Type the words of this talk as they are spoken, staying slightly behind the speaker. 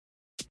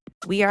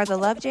We are the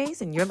Love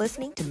Jays, and you're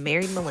listening to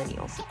Married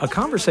Millennials. A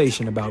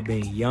conversation about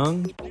being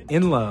young,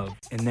 in love,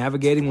 and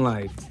navigating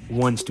life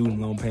one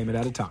student loan payment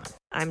at a time.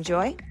 I'm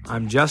Joy.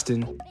 I'm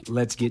Justin.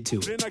 Let's get to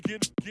it.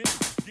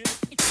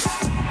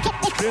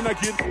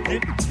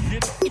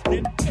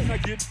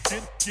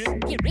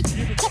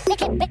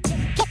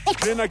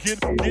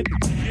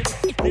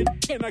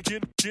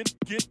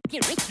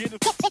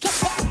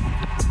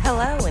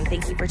 Hello, and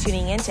thank you for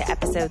tuning in to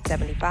episode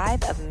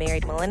 75 of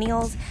Married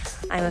Millennials.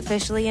 I'm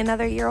officially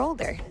another year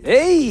older.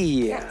 Hey!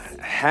 Yes.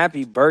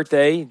 Happy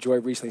birthday. Joy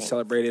recently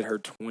celebrated her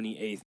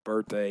 28th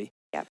birthday.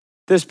 Yep.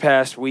 This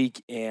past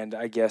week, and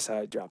I guess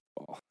I dropped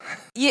the ball.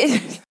 Yeah,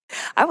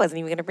 I wasn't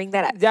even going to bring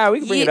that up. Yeah, we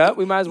can bring it up.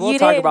 We might as well You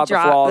talk didn't about the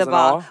drop flaws the and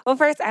ball. all. Well,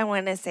 first, I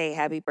want to say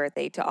happy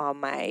birthday to all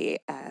my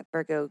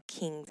Virgo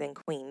kings and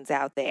queens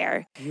out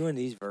there. You and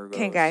these Virgos.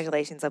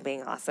 Congratulations on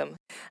being awesome.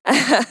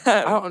 I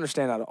don't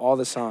understand out of all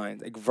the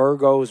signs. Like,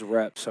 Virgos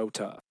rep so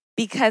tough.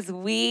 Because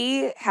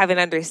we have an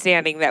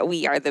understanding that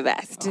we are the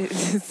best.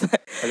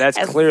 But that's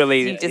As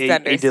clearly you just a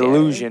understand.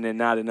 delusion and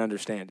not an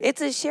understanding.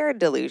 It's a shared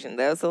delusion,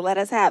 though, so let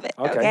us have it,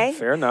 okay?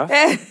 Fair enough.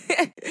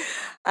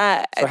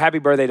 uh, So happy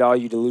birthday to all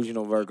you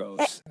delusional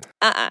Virgos.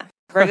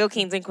 Virgo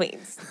kings and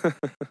queens.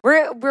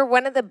 We're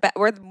one of the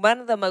we're one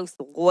of the most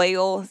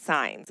loyal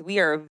signs. We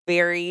are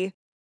very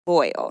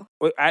loyal.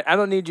 I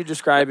don't need you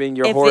describing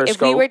your If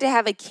horoscope. we were to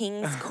have a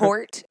king's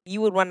court,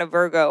 you would want a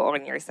Virgo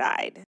on your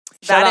side.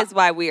 Shout That out- is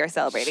why we are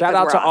celebrating. Shout 'cause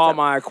out we're to all awesome.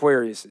 my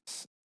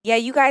Aquariuses. Yeah,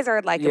 you guys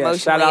are like Yeah,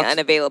 shout emotionally out to-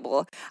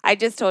 unavailable. I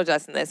just told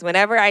Justin this.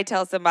 Whenever I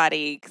tell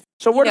somebody,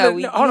 So what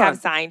we hold have on.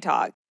 sign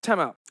talk. Time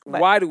out.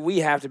 What? Why do we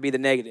have to be the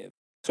negative?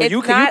 So It's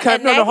you not a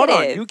no, hold on.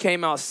 negative. You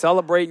came out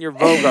celebrating your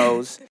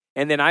Virgos,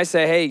 and then I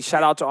say, hey,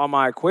 shout out to all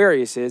my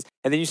Aquariuses,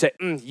 and then you say,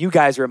 you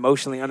guys are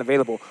emotionally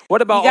unavailable.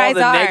 What about You guys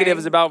all the are.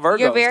 negatives about Virgos?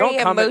 You're very Don't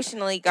come in-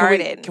 emotionally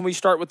guarded. Can we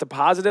start with the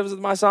positives of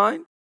my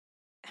sign?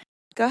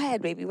 Go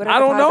ahead, baby. What are I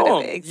the don't know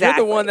positive- them. Exactly.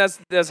 You're the one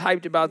that's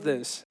hyped about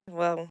this.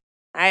 Well,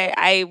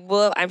 I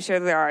will. I'm sure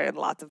there are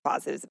lots of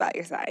positives about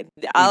your side.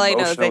 All I know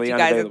is that Emotionally you guys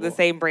are unavailable. the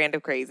same brand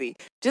of crazy,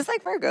 just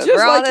like Virgos. Just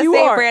We're all like the you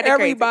same are. brand of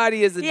crazy.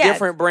 Everybody is a Yes,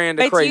 different brand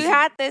of But crazy. you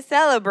have to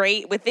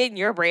celebrate within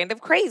your brand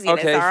of craziness.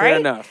 Okay, all fair right?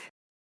 enough.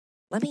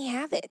 Let me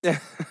have it.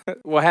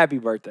 Well, happy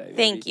birthday.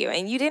 Thank you.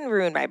 And you didn't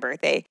ruin my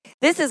birthday.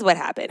 This is what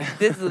happened.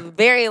 This is a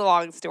very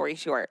long story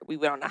short. We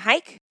went on a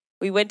hike.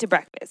 We went to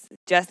breakfast.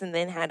 Justin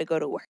then had to go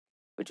to work,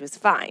 which was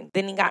fine.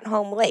 Then he got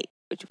home late,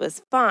 which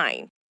was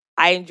fine.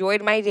 I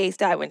enjoyed my day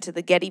still. I went to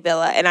the Getty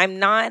Villa, and I'm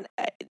not,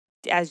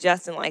 as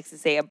Justin likes to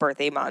say, a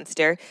birthday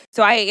monster.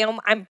 So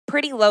I'm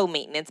pretty low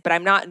maintenance, but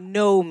I'm not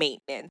no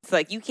maintenance.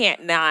 Like, you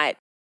can't not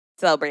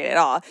celebrate at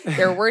all.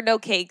 There were no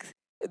cakes.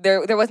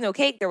 There was no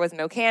cake. There was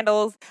no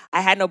candles.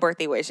 I had no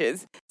birthday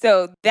wishes.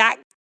 So that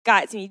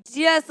got to me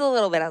just a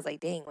little bit. I was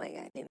like, dang, like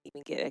I didn't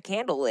even get a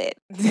candle lit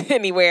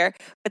anywhere.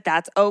 But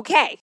that's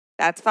okay.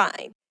 That's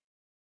fine.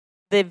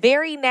 The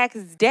very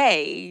next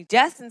day,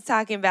 Justin's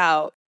talking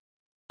about,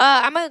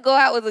 I'm going to go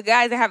out with the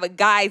guys and have a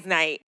guys'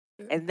 night.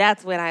 And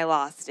that's when I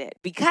lost it.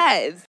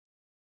 Because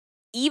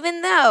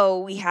even though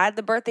we had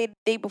the birthday the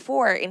day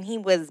before and he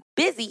was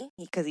busy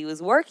because he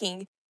was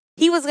working,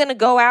 he was going to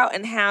go out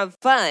and have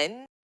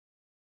fun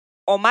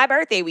on my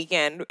birthday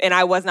weekend, and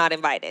I was not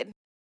invited.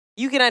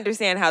 You can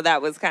understand how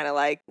that was kind of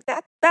like,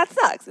 that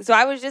sucks. So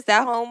I was just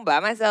at home by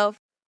myself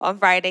on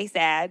Friday,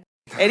 sad.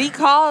 And he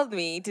called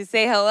me to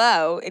say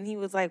hello, and he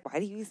was like, why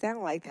do you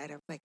sound like that? I'm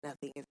like,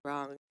 nothing is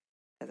wrong,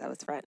 because I was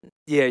fronting.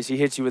 Yeah, she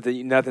hit you with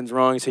the nothing's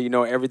wrong, so you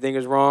know everything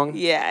is wrong.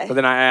 Yeah. But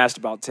then I asked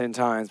about 10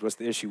 times what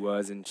the issue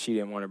was, and she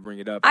didn't want to bring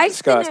it up I and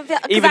just discuss. didn't feel,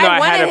 because Even though I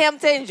I had wanted a- him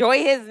to enjoy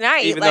his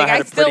night. Even though Like, I had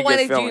I a still pretty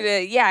good wanted you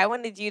feeling. to, I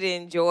wanted you to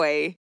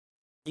enjoy.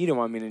 You didn't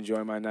want me to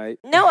enjoy my night.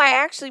 No,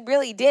 I actually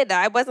really did.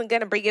 I wasn't going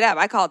to bring it up.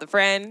 I called a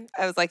friend.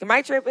 I was like, am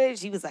I tripping?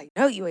 She was like,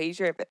 no, you ain't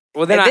tripping.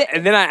 Well, then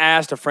And then I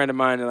asked a friend of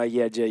mine, and like,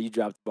 yeah, Jay, you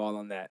dropped the ball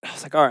on that. I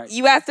was like, all right.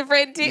 You asked a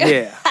friend too?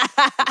 Yeah.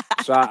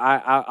 So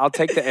I'll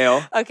take the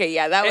L. Okay,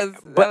 yeah, that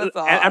was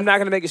all. And I'm not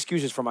going to make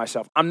excuses for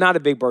myself. I'm not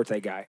a big birthday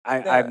guy.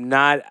 I'm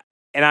not,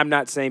 and I'm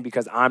not saying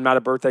because I'm not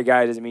a birthday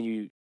guy, it doesn't mean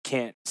you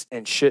can't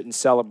and shouldn't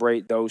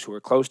celebrate those who are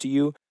close to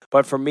you.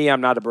 But for me,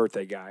 I'm not a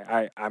birthday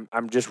guy.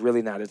 I'm just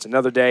really not. It's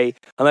another day.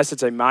 Unless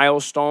it's a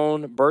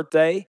milestone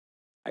birthday,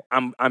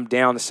 I'm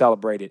down to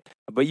celebrate it.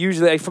 But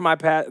usually, like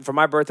for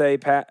my birthday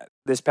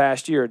this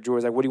past year, George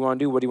was like, "What do you want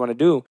to do? What do you want to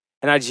do?"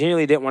 And I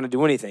genuinely didn't want to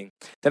do anything.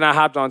 Then I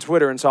hopped on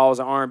Twitter and saw it was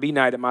an R&B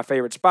night at my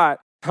favorite spot.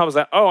 I was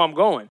like, "Oh, I'm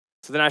going."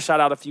 So then I shot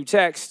out a few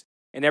texts,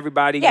 and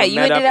everybody yeah, met you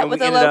ended up, up and with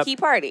we a ended low up key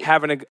party.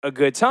 having a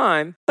good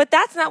time. But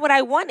that's not what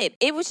I wanted.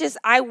 It was just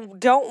I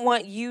don't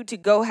want you to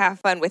go have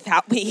fun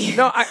without me.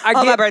 No, I on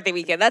my get. birthday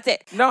weekend. That's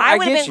it. No, I I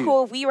would have get been you.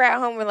 cool if we were at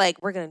home. We're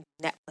like, we're gonna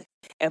Netflix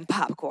and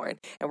popcorn,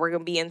 and we're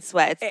gonna be in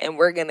sweats, and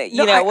we're gonna,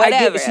 I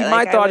whatever. get, see, Like, my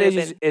I thought would've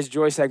is, been- is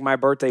Joyce, like my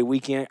birthday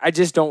weekend. I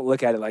just don't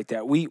look at it like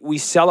that. We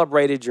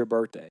celebrated your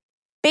birthday.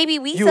 baby,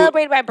 we You-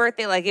 celebrated my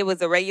birthday like it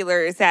was a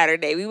regular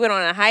Saturday. We went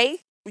on a hike.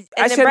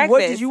 I then said, what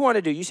breakfast. did you want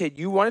to do? You said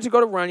you wanted to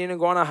go to Runyon and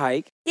go on a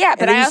hike. Yeah,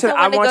 but and then I you also said,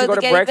 I wanted want to go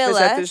to the breakfast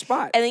Villa, at this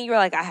spot. And then you were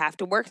like, I have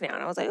to work now.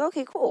 And I was like,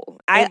 okay, cool.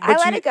 I But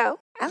let it go.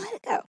 I let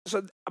it go.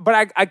 So,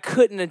 but I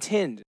couldn't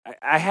attend.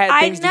 I had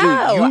things I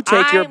know. to do. You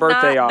take your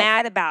birthday I'm off. not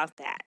mad about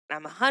that.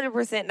 I'm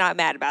 100% not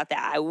mad about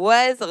that. I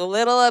was a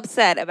little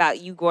upset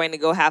about you going to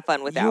go have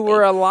fun without You me.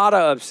 were a lot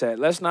of upset.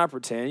 Let's not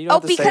pretend. You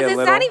don't have to say a because it's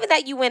little. not even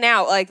that you went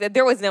out. Like, that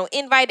there was no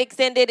invite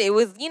extended. It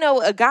was,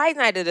 a guy's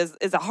night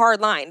is a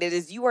hard line. It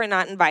is, you are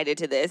not invited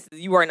to this.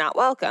 You are not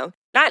welcome.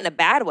 Not in a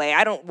bad way.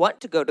 I don't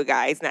want to go to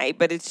guy's night,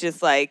 but it's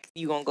just like,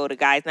 you gonna go to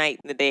guy's night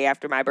the day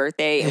after my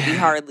birthday and we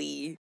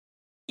hardly,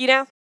 you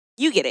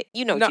get it.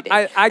 You know what you did.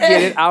 I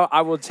get it.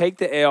 I will take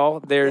the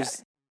L.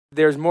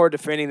 There's more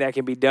defending that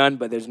can be done,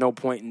 but there's no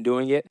point in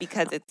doing it.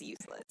 Because it's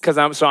useless. Because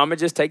I'm gonna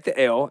just take the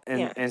L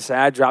and say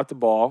I dropped the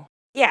ball.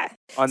 Yeah.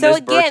 On so this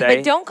again, birthday.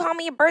 but don't call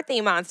me a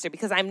birthday monster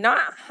because I'm not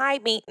high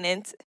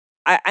maintenance.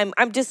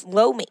 I'm just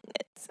low maintenance.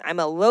 I'm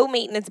a low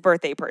maintenance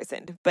birthday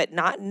person, but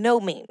not no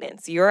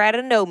maintenance. You're at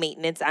a no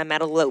maintenance. I'm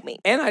at a low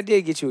maintenance. And I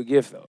did get you a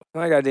gift though.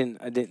 Like I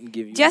didn't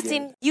give you.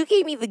 Justin, you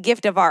gave me the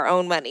gift of our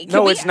own money.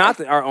 It's not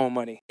our own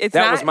money.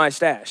 That was my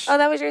stash. Oh,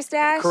 that was your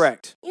stash?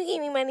 Correct. You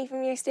gave me money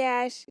from your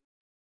stash.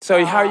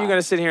 So how are you going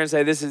to sit here and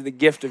say this is the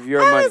gift of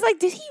your money? I was like,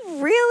 did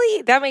he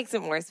really? That makes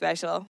it more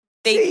special.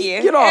 Thank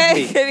you. Get off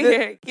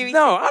me. Give me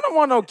no, I don't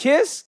want no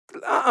kiss.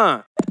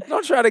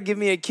 Don't try to give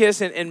me a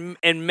kiss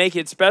and make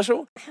it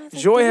special. Like,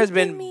 Joy has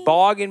been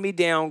bogging me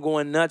down,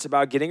 going nuts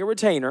about getting a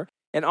retainer.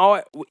 And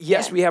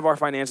we have our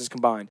finances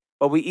combined,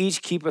 but we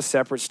each keep a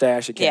separate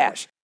stash of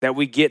cash that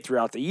we get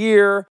throughout the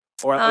year.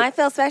 Or I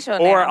feel special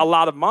now. Or a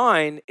lot of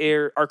mine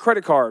are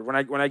credit card. When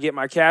I get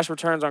my cash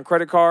returns on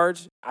credit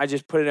cards, I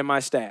just put it in my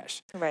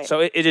stash. Right.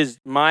 So it is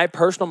my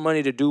personal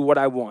money to do what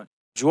I want.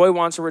 Joy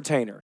wants a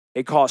retainer.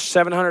 It costs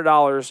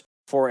 $700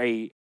 for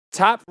a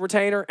top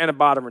retainer and a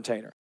bottom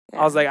retainer.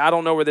 Yeah. I was like, I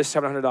don't know where this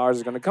 $700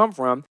 is going to come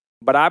from,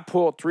 but I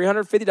pulled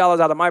 $350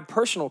 out of my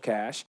personal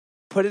cash,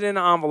 put it in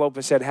an envelope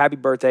and said, happy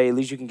birthday, at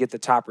least you can get the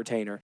top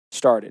retainer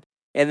started.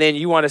 And then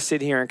you want to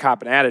sit here and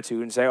cop an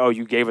attitude and say, oh,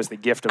 you gave us the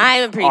gift of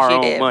our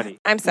own money.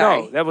 I'm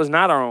sorry. No, that was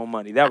not our own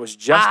money. That was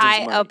Justin's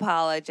money. I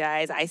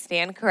apologize. I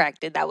stand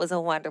corrected. That was a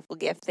wonderful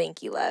gift.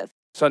 Thank you, love.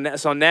 So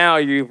now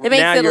you. It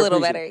makes it a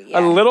little better. Yeah.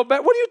 A little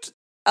bit? What do you...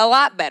 A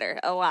lot better.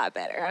 A lot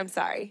better. I'm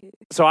sorry.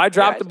 So I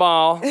dropped the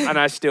ball, and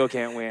I still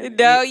can't win.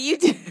 No, you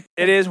do.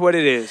 It is what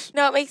it is.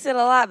 No, it makes it a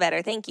lot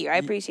better. Thank you. I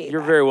appreciate it.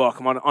 You're very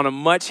welcome. On a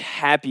much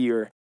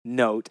happier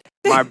note,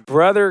 my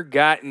brother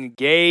got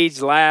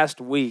engaged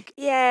last week.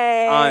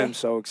 Yay. I am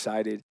so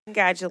excited.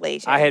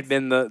 Congratulations. I had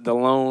been the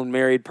lone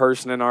married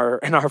person in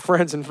our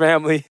friends and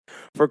family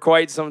for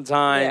quite some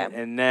time,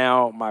 and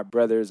now my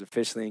brother is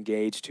officially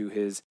engaged to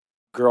his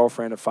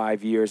girlfriend of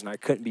 5 years, and I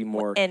couldn't be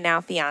more... And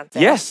now fiance.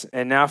 Yes,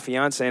 and now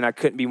fiance, and I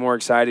couldn't be more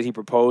excited. He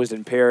proposed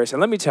in Paris, and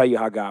let me tell you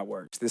how God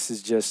works. This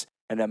is just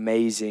an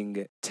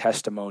amazing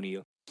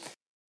testimonial.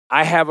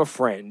 I have a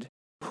friend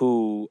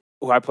who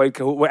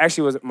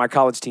actually was my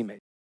college teammate,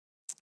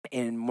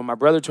 and when my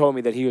brother told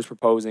me that he was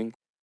proposing,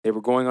 they were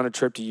going on a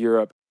trip to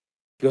Europe,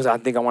 he goes, I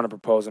think I want to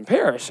propose in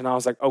Paris, and I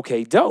was like,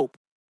 okay, dope.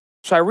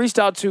 So I reached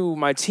out to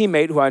my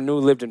teammate who I knew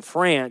lived in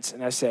France,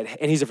 and I said,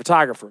 and he's a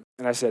photographer,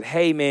 and I said,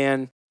 hey,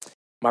 man,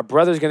 my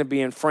brother's going to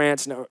be in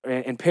France,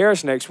 in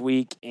Paris next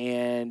week,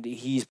 and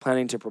he's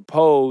planning to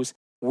propose.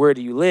 Where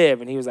do you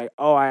live? And he was like,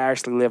 oh, I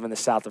actually live in the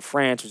south of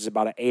France, which is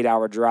about an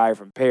 8-hour drive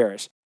from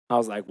Paris. I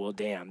was like, well,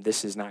 damn,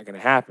 this is not going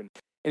to happen.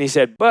 And he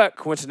said, but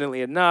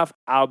coincidentally enough,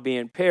 I'll be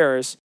in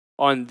Paris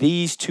on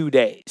these 2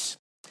 days.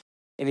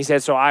 And he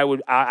said, so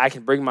I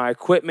can bring my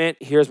equipment.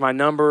 Here's my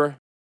number.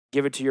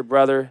 Give it to your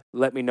brother.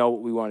 Let me know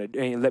what we want to do.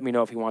 And let me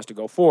know if he wants to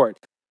go forward.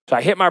 So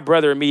I hit my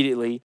brother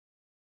immediately.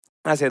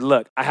 I said,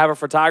 look, I have a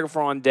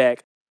photographer on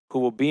deck who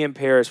will be in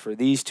Paris for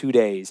these 2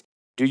 days.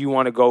 Do you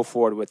want to go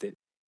forward with it?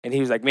 And he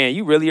was like, man,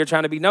 you really are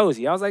trying to be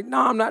nosy. I was like, no,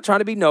 I'm not trying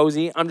to be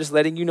nosy. I'm just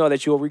letting you know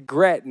that you'll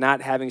regret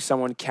not having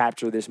someone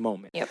capture this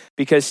moment. Yep.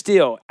 Because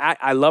still,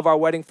 I love our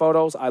wedding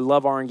photos. I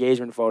love our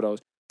engagement photos.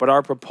 But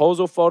our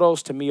proposal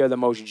photos, to me, are the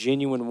most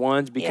genuine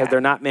ones because they're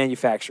not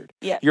manufactured.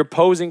 Yeah. You're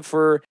posing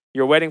for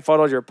your wedding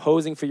photos. You're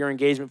posing for your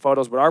engagement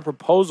photos. But our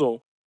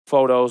proposal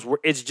photos,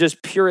 it's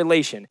just pure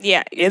elation.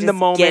 Yeah. In the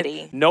moment,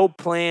 giddy. No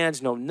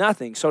plans, no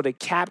nothing. So to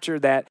capture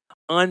that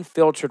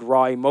unfiltered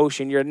raw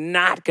emotion, you're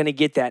not going to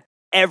get that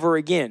ever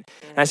again.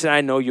 And I said,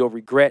 I know you'll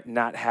regret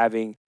not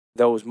having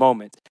those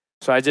moments.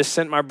 So I just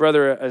sent my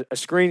brother a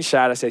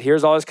screenshot. I said,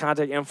 here's all his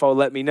contact info.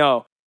 Let me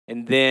know.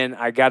 And then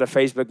I got a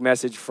Facebook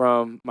message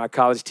from my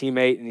college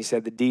teammate, and he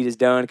said, the deed is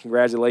done.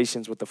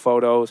 Congratulations with the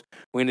photos.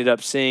 We ended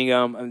up seeing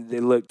them, and they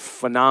looked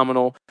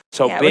phenomenal.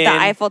 So Ben, with the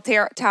Eiffel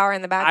Tower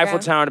in the background. Eiffel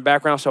Tower in the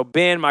background. So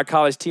Ben, my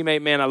college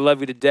teammate, man, I love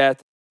you to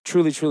death.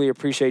 Truly, truly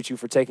appreciate you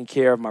for taking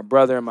care of my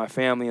brother and my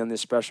family on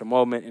this special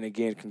moment. And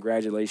again,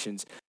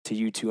 congratulations to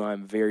you two.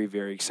 I'm very,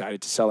 very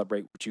excited to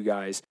celebrate with you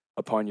guys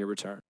upon your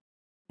return.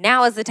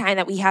 Now is the time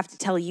that we have to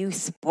tell you,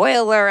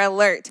 spoiler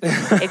alert.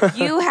 If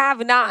you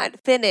have not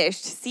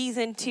finished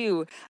season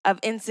 2 of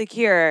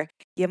Insecure,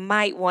 you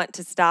might want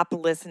to stop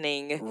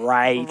listening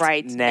right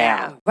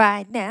now.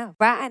 Right now.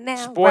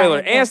 Spoiler,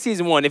 right now. and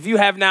season 1. If you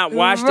have not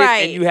watched it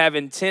and you have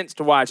intents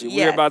to watch it, we're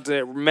Yes. about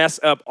to mess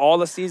up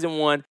all of season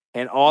 1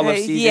 and all of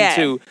season Yes.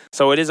 2.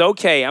 So it is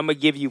okay. I'm going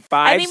to give you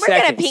 5 I mean, we're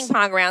going seconds to ping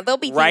pong around. There'll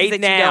be things right that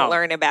you now don't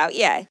learn about.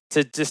 Yeah.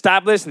 to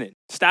stop listening.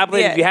 Stop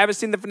listening. Yeah. If you haven't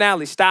seen the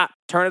finale, stop.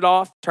 Turn it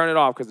off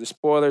because the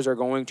spoilers are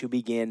going to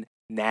begin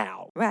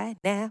now. Right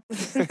now.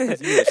 You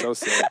are so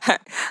silly. I'm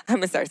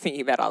going to start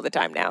singing that all the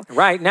time now.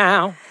 Right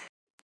now.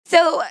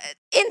 So,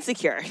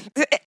 Insecure.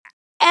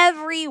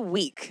 Every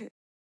week,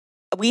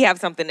 we have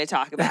something to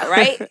talk about,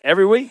 right?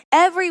 Every week?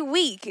 Every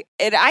week.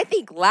 And I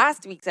think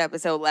last week's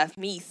episode left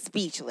me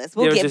speechless.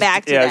 We'll It was get just-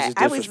 back to yeah, it was that. just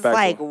I was disrespectful.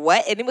 like,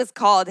 what? And it was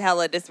called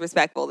Hella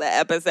Disrespectful, that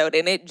episode.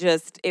 And it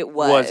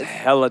Was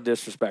hella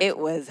disrespectful. It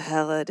was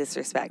hella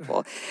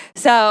disrespectful.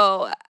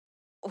 So,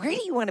 where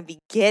do you want to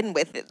begin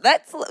with it?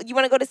 You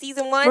want to go to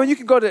season 1? Well, you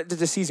can go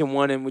to season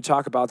 1 and we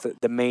talk about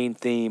the main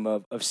theme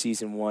of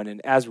season 1. And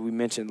as we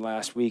mentioned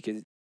last week,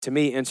 to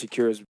me,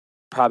 Insecure is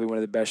probably one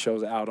of the best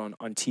shows out on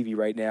TV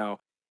right now.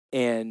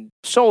 And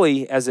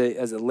solely as a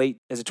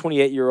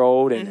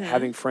 28-year-old and Mhm.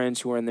 having friends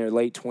who are in their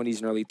late 20s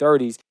and early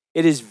 30s,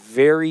 it is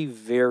very,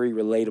 very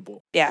relatable.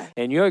 Yeah.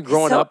 And you're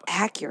growing so up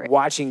accurate.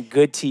 watching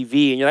good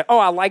TV and you're like, oh,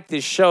 I like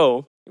this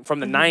show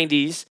from the Mhm.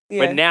 90s.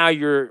 Yeah. But now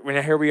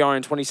here we are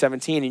in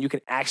 2017 and you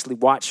can actually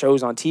watch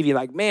shows on TV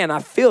like, man, I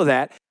feel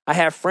that. I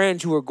have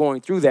friends who are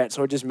going through that.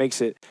 So it just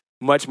makes it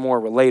much more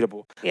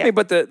relatable. Yeah. I mean,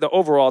 but the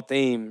overall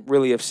theme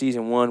really of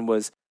season 1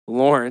 was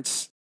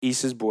Lawrence,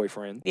 Issa's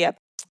boyfriend, Yep.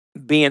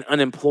 being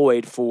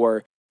unemployed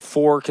for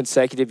 4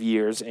 consecutive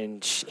years.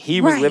 And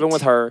he was Right. living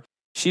with her.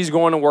 She's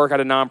going to work at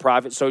a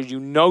nonprofit. So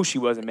she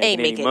wasn't Ain't making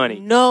any making money.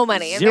 no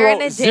money. And Zero- they're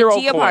in a zero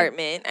dingy coin.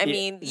 apartment. I Yeah,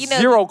 mean,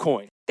 0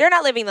 coin. they're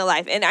not living the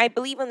life. And I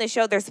believe in the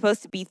show they're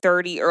supposed to be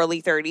 30,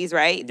 early 30s,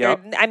 right?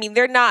 Yep.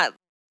 They're not,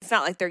 it's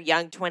not like they're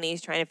young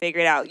 20s trying to figure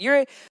it out.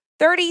 You're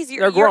 30s,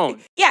 They're grown.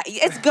 Yeah,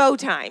 it's go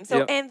time. So,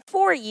 Yep. in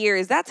 4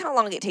 years, that's how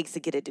long it takes to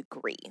get a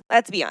degree.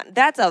 Let's be honest.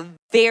 That's a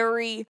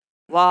very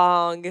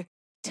long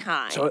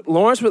time. So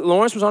Lawrence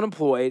was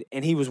unemployed,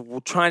 and he was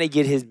trying to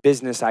get his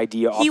business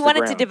idea off He the wanted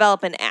to ground.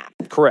 develop an app,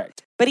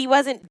 Correct. but he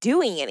wasn't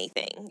doing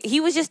anything. He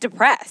was just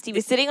depressed. He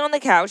was sitting on the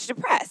couch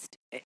depressed.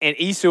 And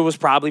Issa was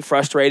probably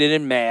frustrated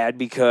and mad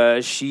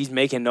because she's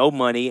making no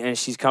money and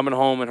she's coming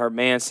home and her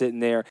man's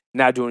sitting there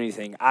not doing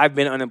anything. I've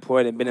been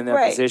unemployed and been in that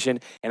Right. position,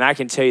 and I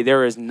can tell you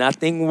there is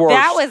nothing worse.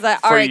 That was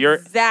our your-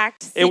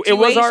 exact situation. It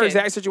was our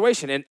exact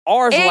situation, and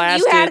ours And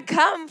lasted. you had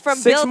come from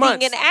 6 building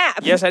months. an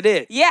app. Yes, I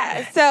did.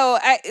 Yeah. So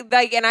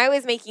I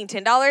was making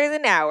 $10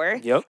 an hour.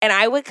 Yep. And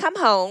I would come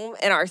home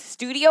in our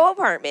studio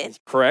apartment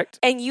Correct.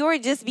 and you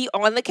would just be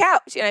on the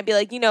couch. And I'd be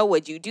like,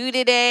 what'd you do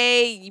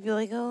today? You'd be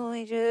like,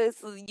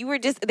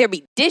 there'd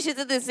be dishes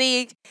in the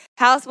sink.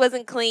 House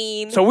wasn't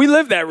clean. So we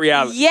lived that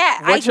reality.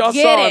 Yeah, What y'all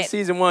get saw it. in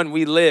season 1,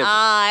 we lived.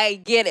 I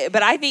get it.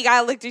 But I think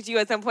I looked at you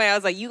at some point. I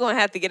was like, you're going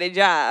to have to get a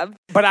job.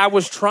 But I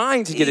was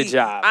trying to get a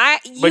job.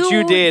 But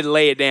you did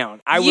lay it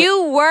down.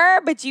 You were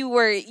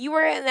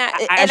in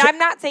that. I And should- I'm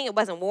not saying it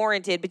wasn't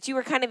warranted, but you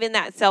were kind of in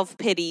that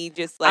self-pity,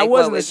 just like I what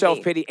wasn't the was me?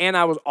 self-pity, and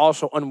I was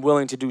also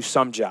unwilling to do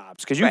some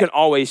jobs because you Right. can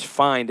always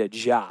find a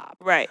job.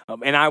 Right.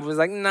 And I was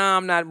like, nah,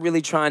 I'm not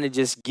really trying to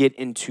just get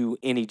into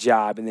any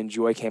job. And then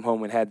Joy came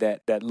home and had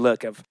that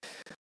look of,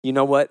 you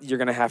know what, you're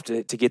going to have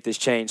to get this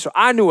changed. So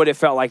I knew what it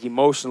felt like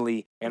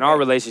emotionally in our Right.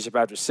 relationship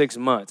after 6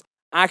 months.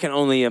 I can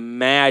only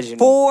imagine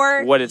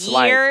 4 what it's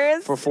years?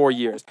 like for 4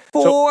 years.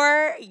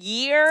 4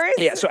 years?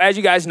 Yeah, so as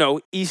you guys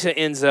know, Issa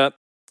ends up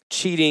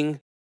cheating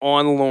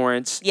on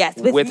Lawrence. Yes,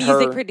 with music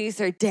her,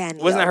 producer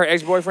Daniel. wasn't that her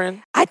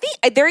ex-boyfriend? I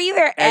think they're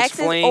either exes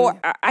Ex-fling? or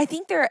I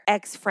think they're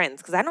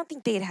ex-friends because I don't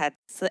think they'd had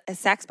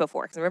sex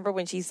before. Because remember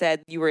when she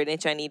said you were an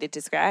itch I needed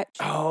to scratch?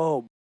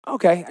 Oh,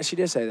 okay. She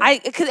did say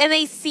that. And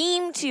they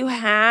seem to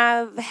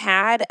have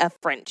had a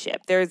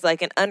friendship. There's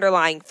like an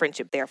underlying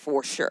friendship there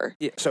for sure.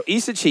 Yeah, so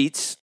Issa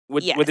cheats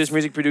with Yes. this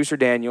music producer,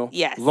 Daniel.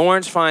 Yes.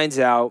 Lawrence finds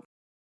out.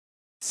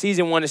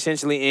 Season 1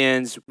 essentially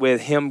ends with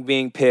him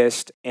being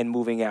pissed and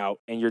moving out.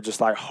 And you're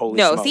just like, holy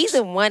No, smokes.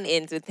 season 1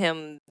 ends with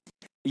him.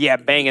 Yeah,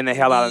 banging the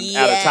hell out of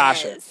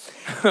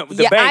Tasha. The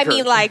Yeah, I banker.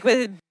 mean, like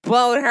with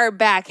blowing her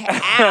back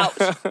out.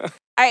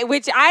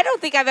 Which I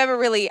don't think I've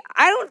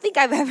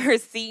ever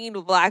seen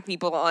black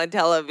people on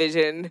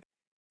television.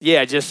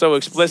 Yeah, just so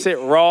explicit,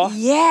 raw.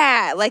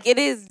 Yeah, like it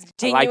is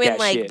I like genuine, that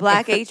like shit.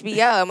 black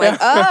HBO. I'm like,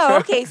 oh,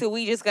 okay, so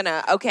we just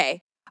gonna, okay,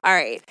 all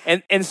right.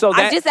 And so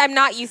that I'm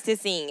not used to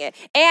seeing it.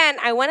 And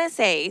I want to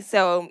say,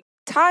 so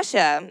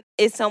Tasha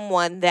is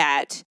someone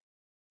that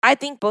I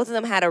think both of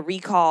them had a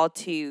recall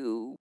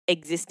to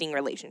existing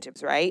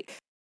relationships, right?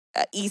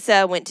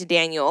 Issa went to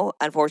Daniel,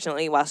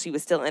 unfortunately, while she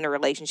was still in a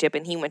relationship,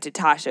 and he went to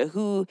Tasha,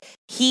 who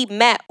he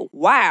met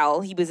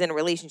while he was in a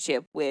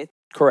relationship with.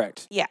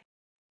 correct. Yeah.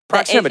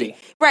 Proximity.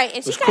 Right,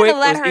 and she was kind quick, of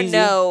let it was her easy.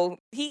 know,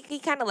 he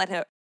kind of let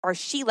her, or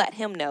she let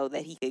him know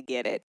that he could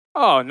get it.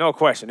 Oh, no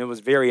question. It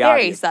was very Very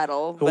obvious.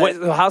 subtle.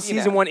 How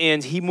season 1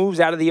 ends, he moves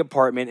out of the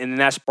apartment, and then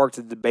that sparked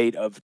the debate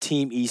of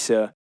Team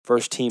Issa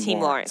versus Team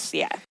Lawrence,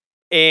 yeah.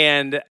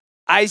 And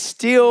I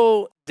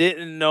still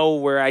didn't know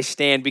where I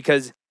stand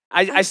because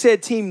I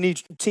said team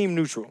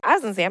neutral. I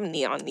was gonna say I'm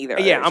on neither.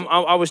 Yeah,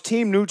 I was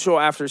team neutral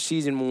after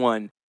season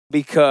 1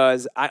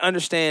 because I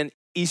understand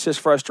Issa's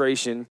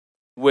frustration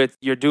with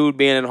your dude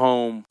being at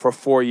home for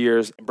 4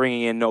 years and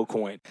bringing in no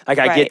coin. Like,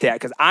 I get that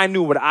because I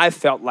knew what I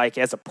felt like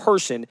as a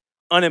person,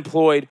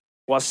 unemployed,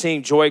 while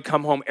seeing Joy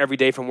come home every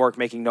day from work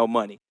making no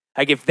money.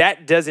 Like, if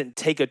that doesn't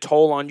take a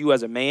toll on you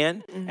as a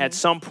man, at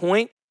some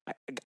point,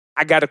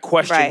 I got to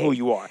question who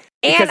you are.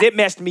 Because it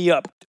messed me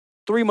up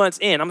 3 months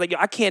in. I'm like, yo,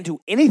 I can't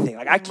do anything.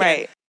 Like, I can't.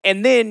 Right.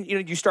 And then,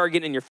 you start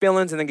getting in your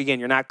feelings, and then again,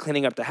 you're not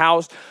cleaning up the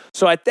house.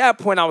 So at that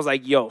point, I was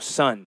like, yo,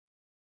 son,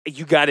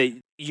 you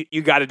gotta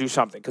do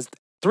something. Because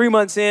 3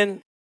 months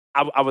in,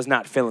 I was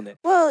not feeling it.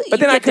 Well, but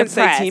then I couldn't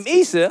say Team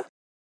Issa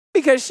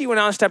because she went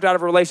out and stepped out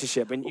of a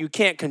relationship, and you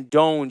can't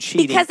condone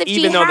cheating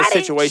even though the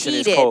situation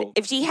is cold.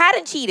 If she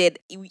hadn't cheated,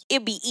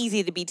 it'd be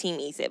easy to be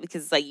Team Issa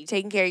because it's like you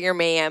taking care of your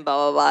man,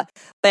 blah, blah, blah.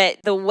 But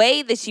the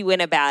way that she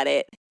went about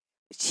it,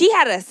 she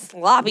had a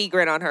sloppy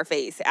grin on her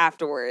face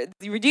afterwards.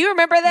 Do you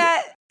remember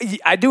that? Yeah,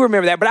 I do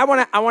remember that, but I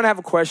want to have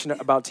a question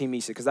about Team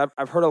Issa because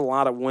I've heard a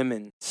lot of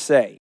women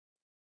say,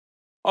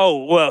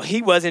 oh, well,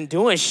 he wasn't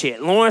doing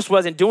shit. Lawrence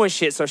wasn't doing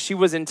shit, so she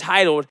was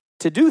entitled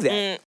to do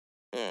that.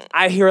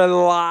 I hear a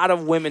lot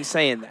of women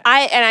saying that.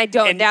 I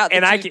don't doubt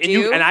that you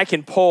do. And I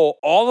can poll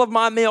all of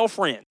my male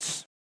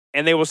friends,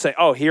 and they will say,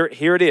 oh, here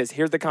it is.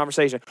 Here's the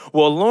conversation.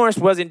 Well, Lawrence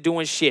wasn't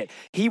doing shit.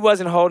 He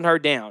wasn't holding her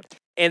down.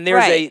 And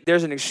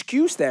there's an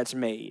excuse that's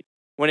made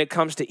when it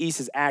comes to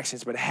Issa's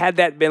actions. But had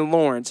that been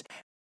Lawrence,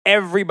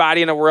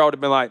 everybody in the world would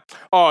have been like,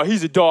 oh,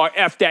 he's a dog.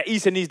 F that.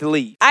 Issa needs to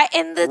leave.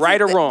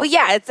 Right or wrong? Well,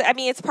 yeah,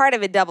 it's part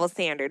of a double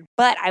standard.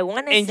 But I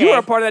want to say... And you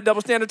are part of that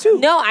double standard, too.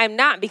 No, I'm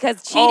not,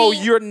 because cheating... Oh,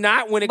 you're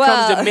not when it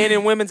comes to men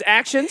and women's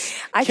actions?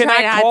 I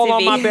call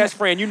on my best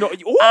friend?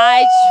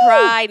 I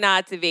try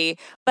not to be.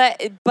 But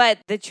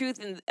the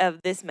truth of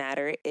this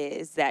matter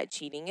is that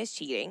cheating is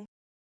cheating.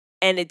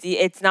 And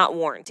it's not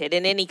warranted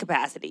in any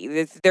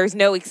capacity. There's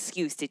no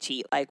excuse to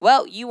cheat. Like,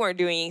 well, you weren't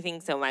doing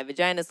anything, so my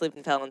vagina slipped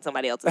and fell on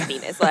somebody else's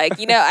penis. Like,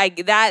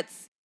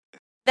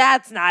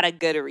 that's not a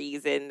good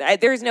reason.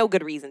 There's no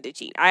good reason to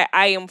cheat. I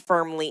am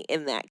firmly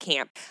in that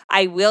camp.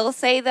 I will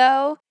say,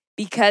 though,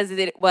 because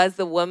it was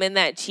the woman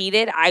that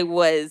cheated, I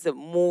was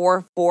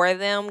more for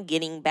them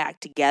getting back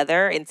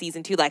together in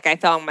season 2. Like, I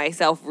found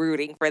myself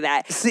rooting for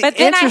that. But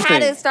then I had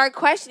to start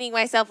questioning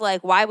myself,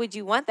 like, why would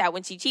you want that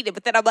when she cheated?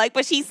 But then I'm like,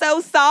 but she's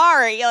so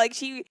sorry. Like,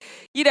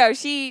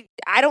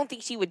 I don't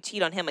think she would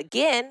cheat on him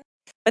again.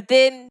 But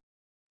then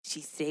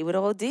she stayed with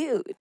old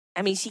dude.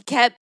 I mean, she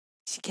kept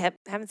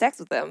having sex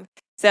with him.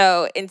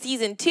 So in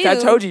season 2... I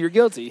told you, you're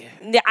guilty.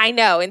 I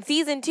know. In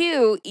season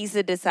 2,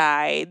 Issa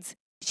decides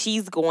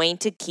she's going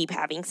to keep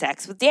having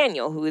sex with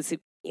Daniel, who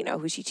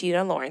she cheated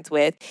on Lawrence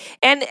with.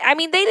 And, I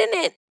mean,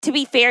 to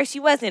be fair, she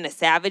wasn't a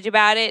savage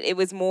about it. It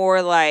was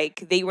more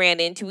like they ran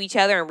into each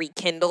other and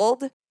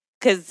rekindled.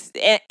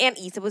 And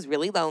Issa was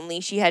really lonely.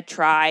 She had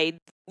tried,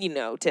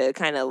 to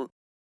kind of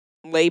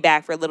lay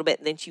back for a little bit,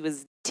 and then she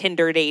was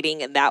Tinder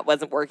dating, and that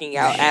wasn't working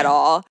out at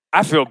all.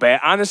 I feel bad.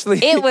 Honestly.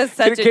 It was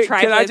such a trifling.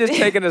 Can I just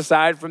take an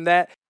aside from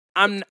that?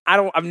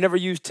 I've never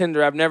used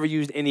Tinder. I've never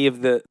used any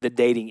of the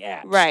dating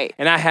apps. Right.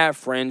 And I have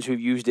friends who've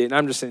used it, and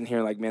I'm just sitting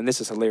here like, man, this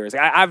is hilarious.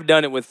 I've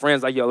done it with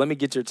friends like, yo, let me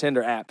get your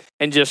Tinder app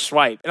and just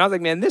swipe. And I was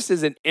like, man, this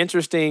is an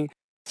interesting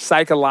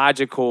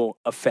psychological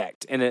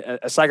effect and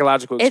a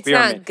psychological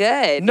experiment. It's not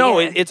good. No,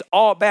 it's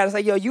all bad. It's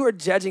like, yo, you are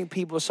judging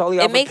people solely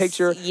off a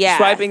picture,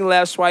 swiping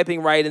left,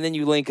 swiping right, and then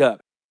you link up.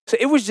 So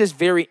it was just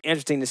very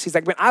interesting to see. It's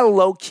like, man, I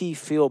low-key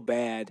feel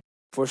bad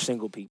for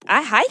single people.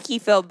 I high-key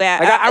feel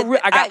bad.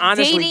 I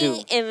honestly do.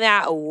 Dating in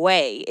that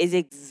way is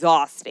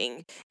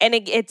exhausting. And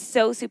it's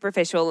so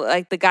superficial.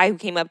 Like, the guy who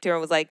came up to her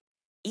and was like,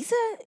 Issa?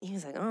 He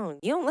was like, oh,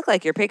 you don't look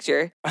like your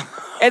picture.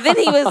 And then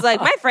he was like,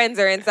 my friends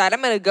are inside.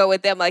 I'm going to go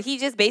with them. Like, he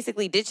just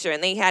basically ditched her.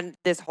 And they had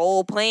this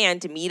whole plan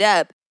to meet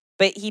up.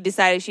 But he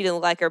decided she didn't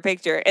look like her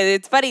picture. And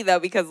it's funny, though,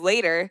 because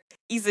later,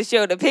 Issa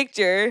showed a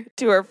picture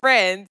to her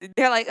friends.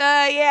 They're like,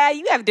 yeah,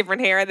 you have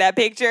different hair in that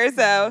picture.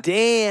 So,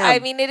 damn. I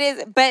mean, it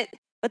is. But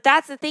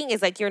that's the thing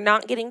is, like, you're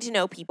not getting to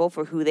know people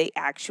for who they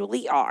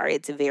actually are.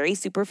 It's a very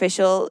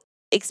superficial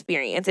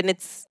experience. And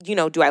it's,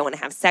 do I want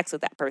to have sex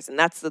with that person?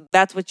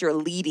 That's what you're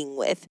leading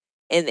with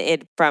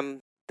from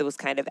those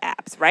kind of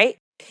apps, right?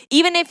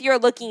 Even if you're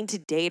looking to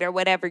date or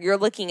whatever, you're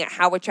looking at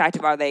how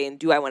attractive are they and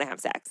do I want to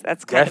have sex?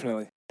 That's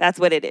definitely. That's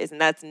what it is.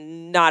 And that's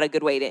not a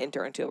good way to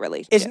enter into a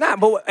relationship. It's not,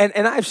 but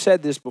and I've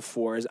said this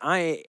before, is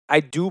I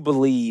do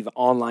believe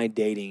online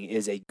dating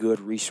is a good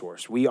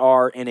resource. We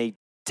are in a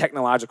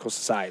technological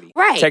society.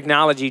 Right.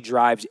 Technology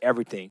drives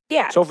everything.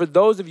 Yeah. So for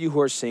those of you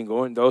who are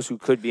single and those who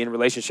could be in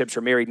relationships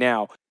or married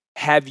now,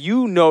 have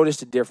you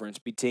noticed a difference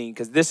between,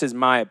 because this is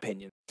my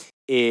opinion,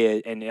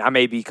 and I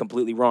may be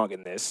completely wrong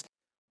in this,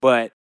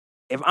 but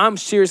if I'm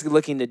seriously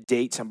looking to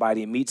date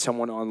somebody and meet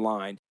someone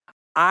online,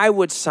 I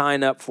would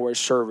sign up for a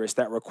service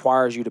that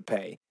requires you to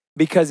pay.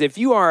 Because if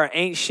you are an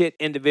ain't shit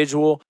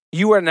individual,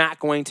 you are not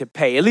going to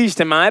pay. At least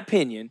in my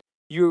opinion,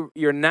 you're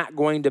not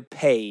going to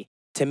pay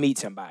to meet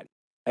somebody.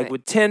 Like Right.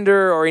 with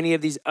Tinder or any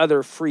of these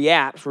other free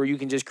apps where you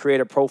can just create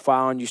a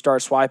profile and you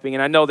start swiping.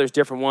 And I know there's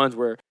different ones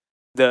where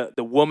the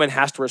woman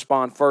has to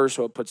respond first,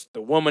 so it puts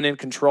the woman in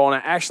control. And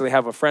I actually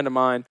have a friend of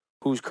mine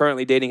who's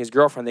currently dating his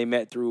girlfriend. They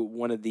met through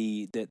one of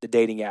the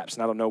dating apps,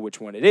 and I don't know which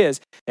one it is.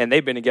 And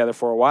they've been together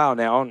for a while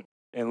now, and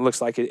it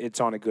looks like it's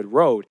on a good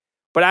road.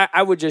 But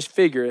I would just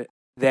figure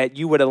that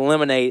you would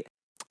eliminate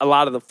a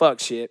lot of the fuck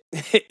shit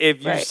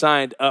if you Right.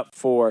 signed up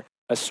for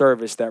a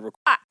service that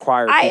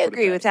required I people to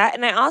agree pay. with that,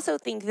 and I also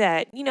think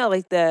that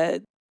like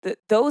the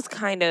those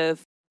kind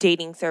of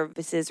dating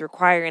services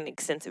require an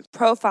extensive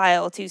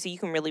profile too, so you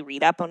can really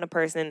read up on a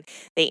person.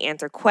 They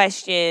answer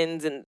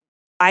questions, and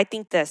I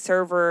think the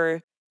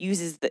server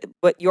uses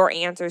your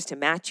answers to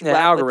match you Yeah, up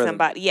algorithm. with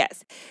somebody.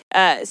 Yes,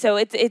 so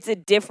it's a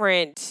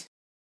different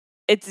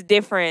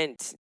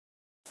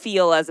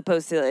feel as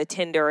opposed to a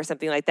Tinder or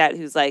something like that.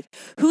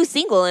 Who's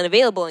single and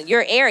available in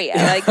your area?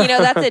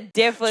 That's a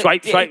different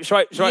Swipe.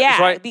 yeah,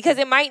 Swipe. because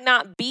it might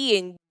not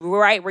be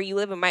right where you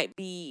live. It might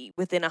be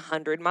within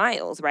 100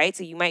 miles, right?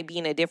 So you might be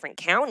in a different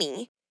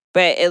county,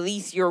 but at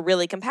least you're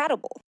really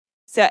compatible.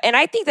 So, and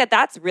I think that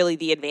that's really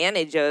the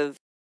advantage of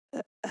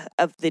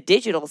the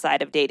digital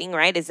side of dating,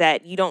 right? Is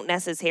that you don't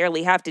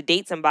necessarily have to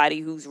date somebody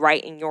who's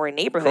right in your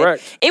neighborhood.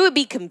 Correct. It would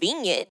be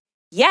convenient,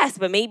 yes,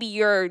 but maybe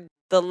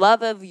the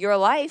love of your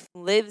life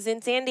lives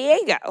in San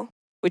Diego,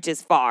 which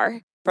is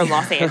far from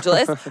Los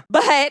Angeles.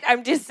 But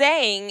I'm just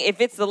saying, if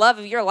it's the love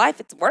of your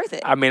life, it's worth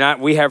it. I mean,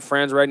 we have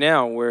friends right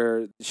now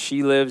where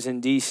she lives in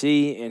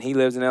D.C. and he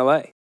lives in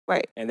L.A.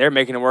 Right. And they're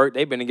making it work.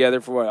 They've been together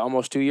for what,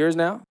 almost 2 years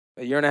now?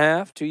 A year and a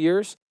half? 2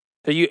 years?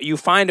 So you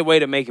find a way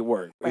to make it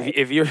work. Right.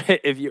 If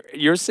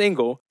you're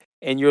single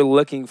and you're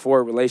looking for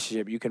a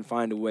relationship, you can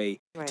find a way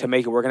to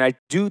make it work. And I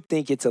do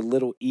think it's a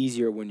little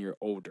easier when you're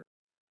older.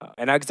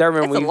 Because I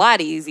remember It's a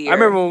lot easier. I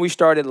remember when we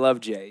started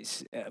Love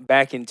Jays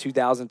back in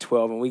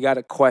 2012, and we got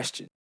a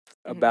question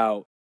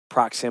about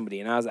proximity,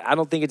 and I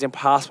don't think it's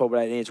impossible, but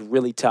I think it's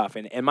really tough.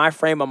 And my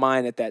frame of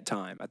mind at that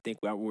time, I think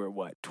we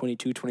were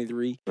 22,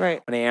 23,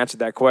 right? When they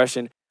answered that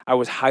question, I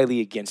was highly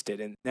against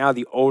it. And now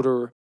the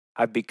older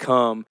I've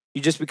become,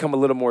 you just become a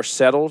little more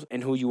settled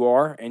in who you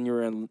are, and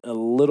you're in a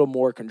little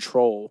more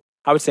control.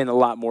 I would say in a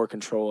lot more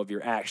control of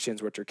your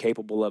actions, what you're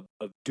capable of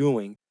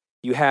doing.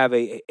 You have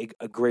a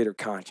greater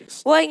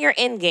conscience. Well, and your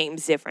end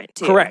game's different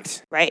too.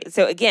 Correct. Right?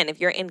 So again, if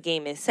your end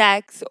game is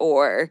sex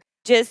or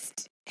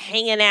just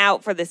hanging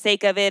out for the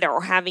sake of it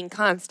or having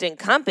constant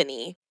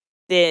company,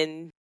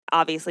 then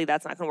obviously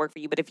that's not going to work for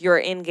you. But if your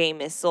end game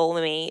is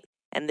soulmate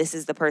and this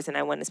is the person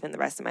I want to spend the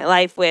rest of my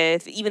life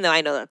with, even though I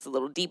know that's a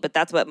little deep, but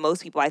that's what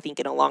most people I think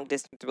in a long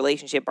distance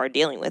relationship are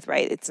dealing with,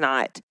 right? It's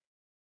not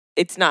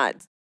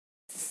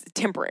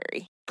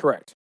temporary.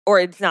 Correct. Or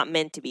it's not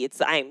meant to be.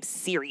 I'm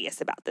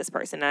serious about this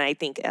person. And I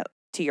think,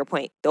 to your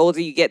point, the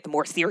older you get, the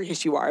more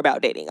serious you are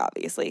about dating,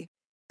 obviously.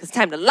 Because it's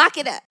time to lock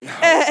it up.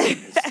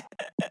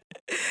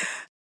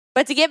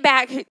 But to get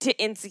back to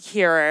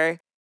Insecure,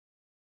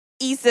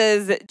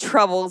 Issa's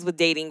troubles with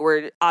dating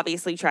were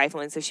obviously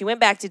trifling. So she went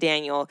back to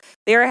Daniel.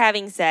 They were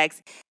having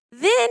sex.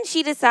 Then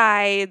she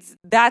decides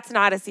that's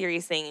not a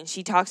serious thing. And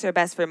she talks to her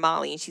best friend,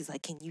 Molly. And she's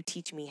like, can you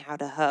teach me how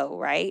to hoe,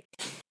 right?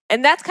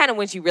 And that's kind of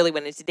when she really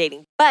went into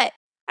dating. But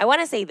I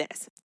want to say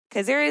this,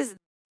 because there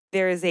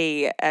is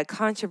a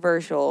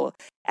controversial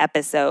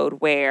episode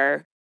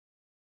where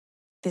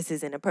this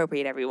is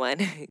inappropriate, everyone.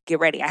 Get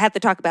ready. I have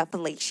to talk about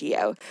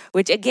fellatio,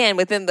 which again,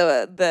 within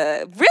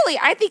the really,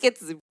 I think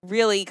it's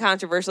really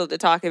controversial to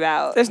talk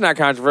about. It's not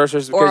controversial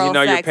it's because you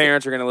know your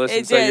parents are going to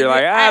listen, so you're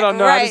like, I don't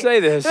know how to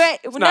say this. Right.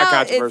 It's not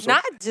controversial. It's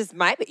not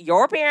just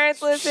your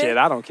parents listen. Shit,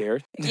 I don't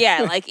care.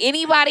 Yeah, like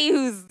anybody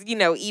who's,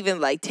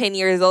 even like 10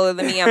 years older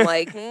than me, I'm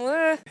like,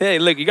 hey,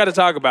 look, you got to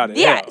talk about it.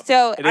 Yeah,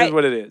 so it is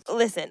what it is.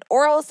 Listen,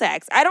 oral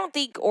sex. I don't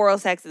think oral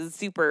sex is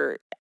super.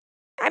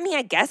 I mean,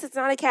 I guess it's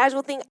not a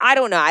casual thing. I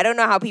don't know. I don't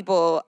know how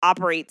people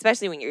operate,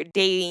 especially when you're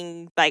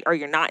dating, or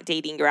you're not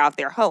dating, you're out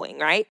there hoeing,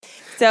 right?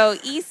 So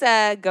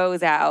Issa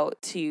goes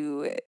out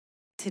to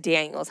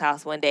Daniel's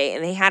house one day,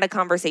 and they had a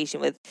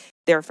conversation with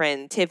their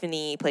friend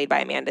Tiffany, played by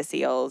Amanda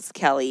Seales,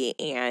 Kelly,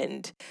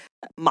 and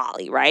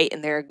Molly, right?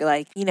 And they're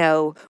like,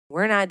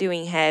 we're not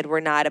doing head. We're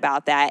not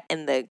about that.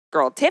 And the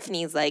girl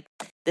Tiffany's like,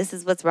 this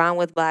is what's wrong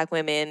with Black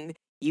women.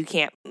 You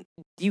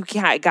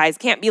guys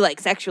can't be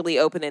like sexually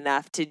open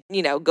enough to,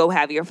 go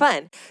have your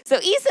fun. So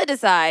Issa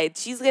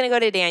decides she's going to go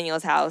to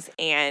Daniel's house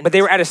But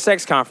they were at a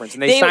sex conference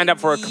and they signed up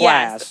for a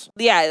class.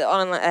 Yeah,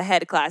 on a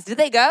head class. Did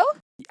they go?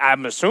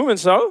 I'm assuming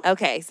so.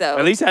 Okay, so.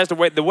 At least it has to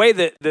wait. The way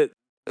that the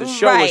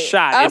show was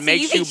shot, it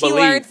makes you believe. She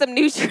learned some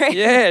new tricks.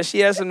 Yeah,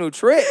 she has some new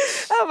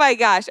tricks. Oh my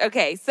gosh.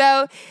 Okay,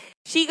 so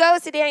she goes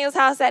to Daniel's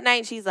house that night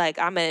and she's like,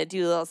 I'm going to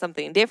do a little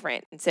something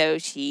different. And so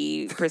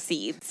she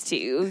proceeds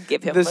to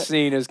give him... This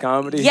scene is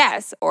comedy.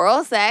 Yes,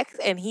 oral sex.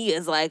 And he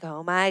is like,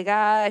 oh my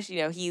gosh.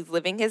 He's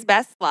living his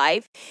best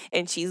life.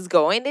 And she's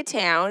going to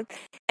town.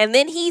 And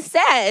then he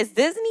says,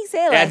 doesn't he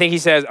say like... I think he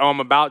says, I'm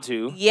about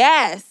to.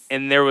 Yes.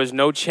 And there was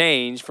no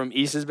change from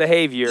Issa's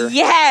behavior.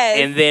 Yes.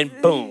 And then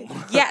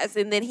boom. Yes.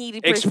 And then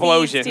he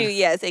Explosion.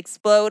 proceeds to,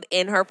 explode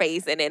in her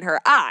face and in her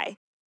eye.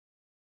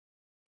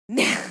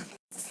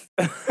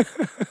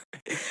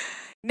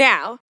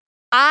 Now,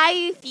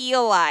 I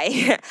feel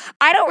like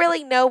I don't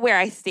really know where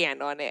I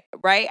stand on it,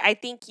 right? I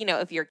think,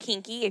 if you're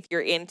kinky, if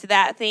you're into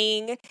that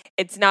thing,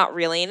 it's not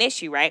really an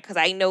issue, right? Because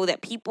I know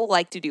that people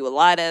like to do a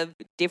lot of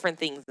different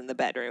things in the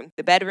bedroom.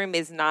 The bedroom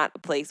is not a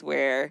place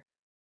where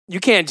you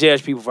can't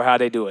judge people for how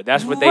they do it.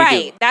 That's what they do.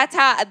 Right.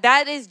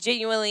 That is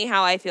genuinely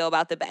how I feel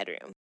about the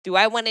bedroom. Do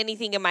I want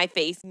anything in my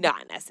face?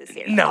 Not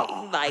necessarily.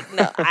 No.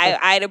 No.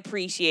 I'd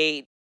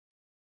appreciate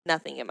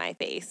nothing in my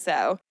face.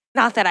 So,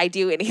 not that I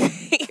do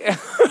anything.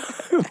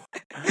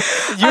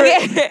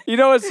 Okay. You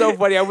know what's so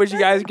funny? I wish you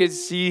guys could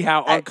see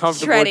how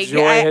uncomfortable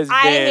Joy has been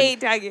I hate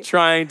talking.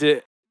 trying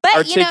to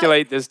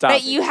articulate this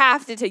topic. But you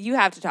have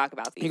to talk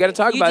about these. You got to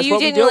talk about it. You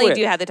genuinely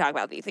do have to talk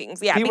about these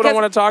things. Yeah, people don't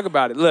want to talk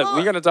about it. Look,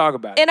 we're going to talk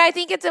about it. And I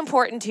think it's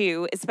important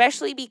too,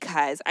 especially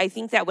because I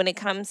think that when it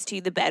comes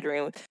to the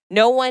bedroom,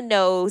 no one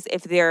knows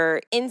if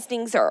their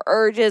instincts or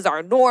urges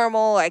are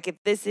normal. Like if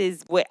this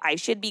is what I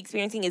should be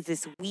experiencing, is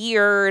this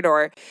weird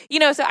or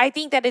So I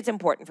think that it's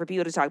important for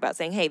people to talk about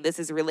saying, "Hey, this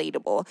is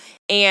relatable."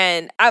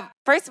 And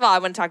first of all, I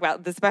want to talk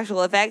about the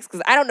special effects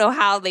because I don't know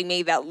how they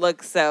made that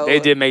look so. They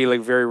did make it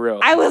look very real.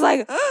 I was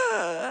like.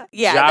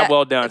 Yeah, job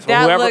well done.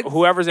 So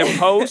whoever's in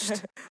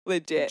post,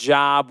 legit.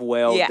 Job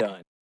well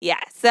done. Yeah.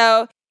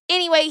 So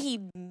anyway, he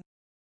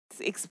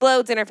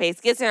explodes in her face,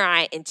 gets in her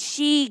eye, and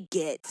she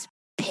gets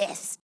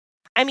pissed.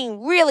 I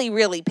mean, really,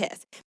 really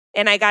pissed.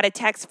 And I got a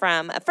text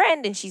from a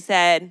friend, and she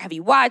said, "Have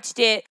you watched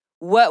it?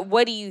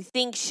 What do you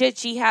think? Should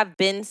she have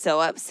been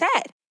so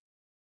upset?"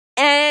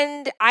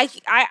 And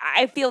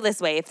I feel this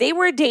way. If they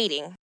were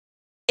dating,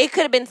 it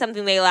could have been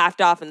something they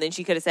laughed off and then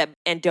she could have said,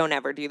 "And don't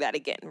ever do that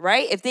again,"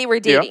 right? If they were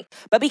dating. Yep.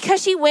 But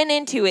because she went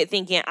into it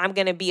thinking, "I'm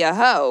going to be a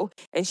hoe,"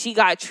 and she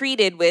got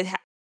treated with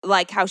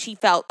like how she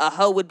felt a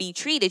hoe would be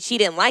treated, she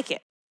didn't like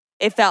it.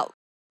 It felt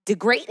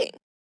degrading.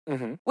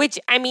 Mm-hmm. Which,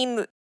 I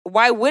mean,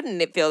 why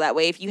wouldn't it feel that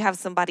way if you have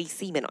somebody's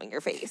semen on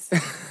your face?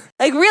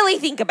 Like, really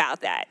think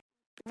about that.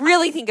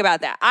 Really think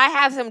about that. I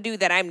have some dude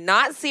that I'm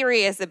not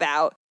serious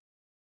about.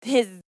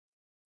 His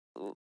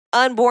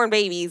unborn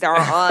babies are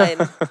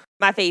on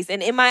my face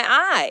and in my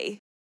eye.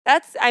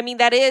 That's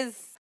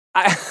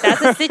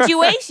a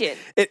situation.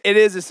 It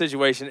is a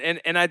situation.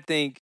 And I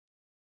think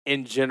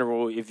in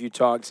general, if you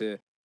talk to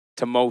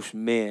most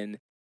men,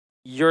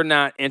 you're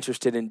not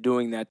interested in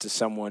doing that to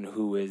someone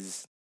who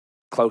is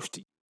close to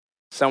you.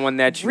 Someone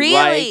that you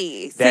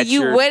really? like. That so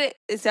you would,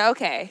 so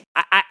okay.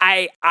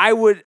 I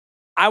won't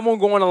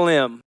go on a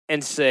limb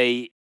and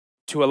say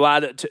to a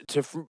lot of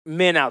to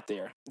men out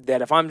there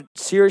that if I'm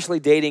seriously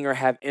dating or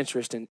have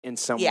interest in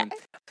someone,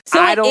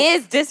 so it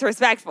is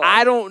disrespectful.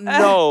 I don't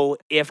know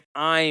if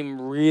I'm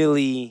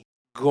really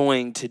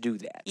going to do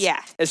that.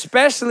 Yeah,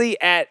 especially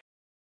at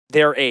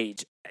their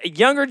age.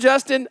 Younger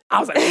Justin, I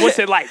was like, "What's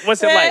it like?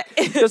 What's it like?"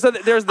 So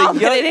there's the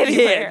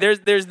young,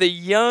 there's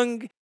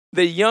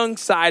the young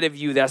side of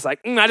you that's like,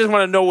 I just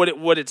want to know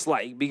what it's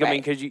like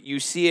because you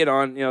see it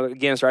on,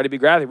 again, sorry to be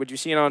graphic, but you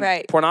see it on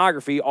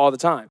pornography all the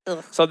time.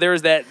 Ugh. So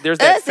there's that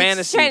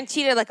fantasy. Trying to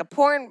cheat it like a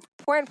porn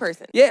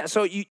person. Yeah,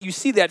 so you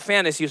see that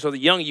fantasy. So the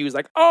young you is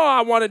like, "Oh,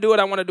 I want to do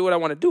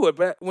it."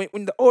 But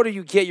when the older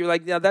you get, you're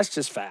like, "Yeah, that's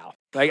just foul."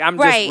 Like I'm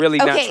just really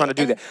not trying to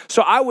do that.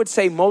 So I would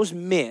say most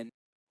men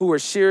who are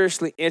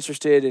seriously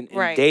interested in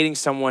dating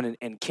someone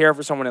and care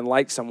for someone and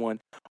like someone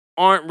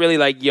aren't really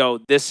like, "Yo,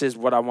 this is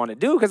what I want to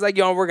do," because like,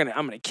 "Yo, I'm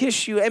gonna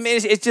kiss you." I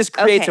mean, it just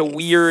creates a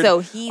weird,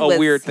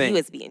 weird thing. He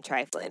was being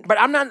trifling, but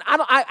I'm not.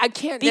 I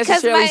can't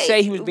necessarily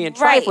say he was being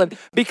trifling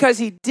because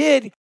he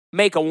did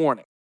make a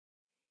warning,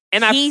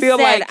 and I feel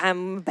like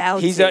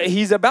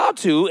he's about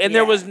to, and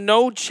there was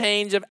no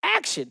change of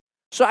action.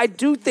 So I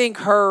do think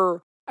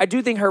her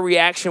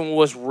reaction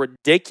was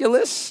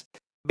ridiculous.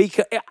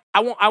 Because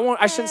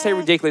I shouldn't say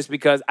ridiculous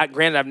because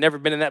granted I've never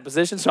been in that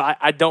position, so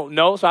I don't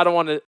know, so I don't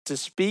want to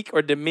speak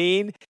or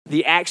demean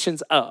the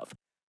actions of.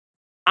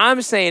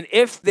 I'm saying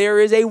if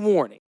there is a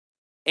warning,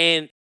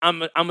 and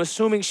I'm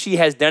assuming she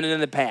has done it in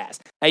the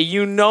past, and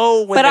when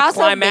the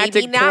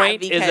climactic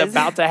point is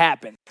about to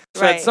happen.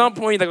 So at some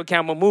point you're like, "Okay,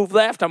 I'm gonna move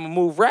left, I'm gonna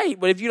move right,"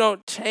 but if you don't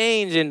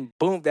change and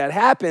boom, that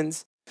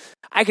happens.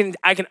 I can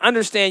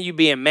understand you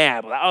being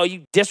mad. Like, "Oh,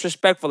 you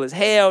disrespectful as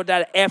hell.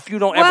 That F you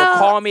don't ever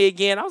call me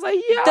again." I was like,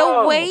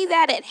 "Yo." The way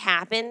that it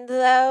happened,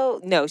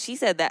 though, no, she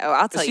said that. Oh,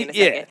 I'll tell you in a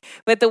second.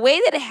 But the way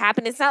that it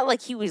happened, it's not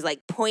like he was like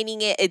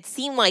pointing it. It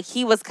seemed like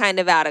he was kind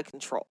of out of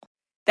control.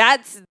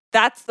 That's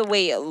the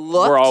way it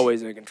looked. We're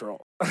always in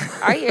control.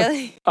 Are you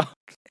really?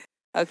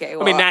 Okay.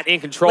 Well, I mean, not in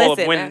control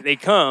of when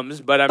it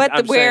comes, but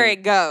I'm where saying,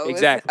 it goes.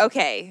 Exactly.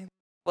 Okay.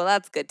 Well,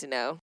 that's good to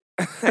know.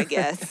 I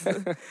guess.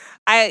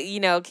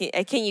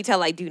 Can you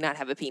tell I do not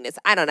have a penis?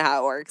 I don't know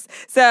how it works.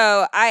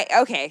 So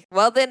okay.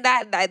 Well, then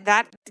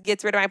that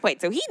gets rid of my point.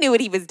 So he knew what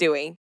he was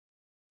doing.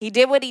 He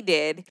did what he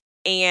did,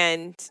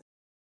 and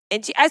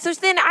so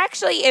then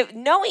actually,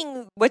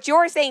 knowing what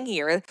you're saying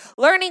here,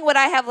 learning what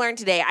I have learned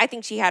today, I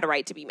think she had a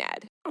right to be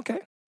mad.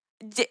 Okay.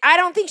 I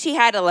don't think she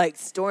had to like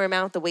storm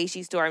out the way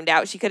she stormed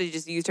out. She could have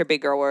just used her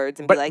big girl words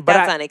and But- be like, but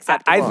 "That's I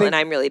unacceptable," think- and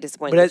I'm really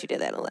disappointed but that you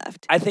did that and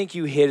left. I think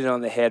you hit it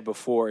on the head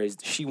before. Is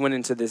she went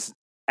into this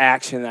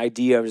action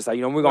idea of just like,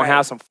 we're gonna Right.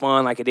 have some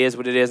fun, like it is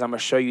what it is. I'm gonna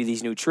show you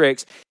these new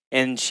tricks,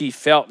 and she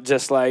felt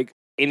just like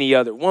any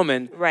other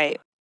woman, Right.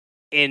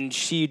 and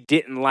she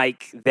didn't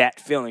like that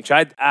feeling.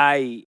 So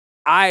I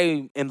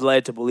am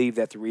led to believe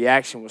that the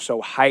reaction was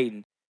so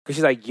heightened because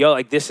she's like, yo,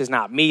 like this is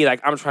not me.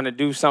 Like I'm trying to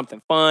do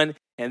something fun,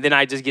 and then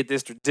I just get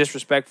this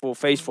disrespectful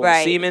face full of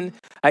Right. semen.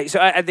 So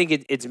I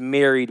think it's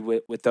married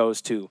with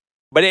those two.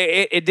 But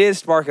it did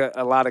spark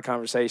a lot of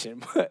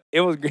conversation. But I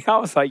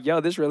was like, yo,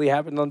 this really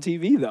happened on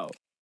TV though.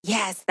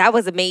 Yes, that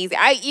was amazing.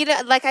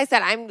 Like I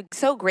said, I'm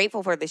so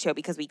grateful for the show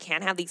because we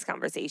can have these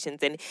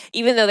conversations, and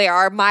even though they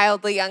are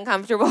mildly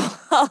uncomfortable,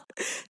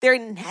 they're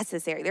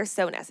necessary. They're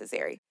so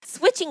necessary.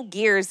 Switching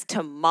gears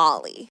to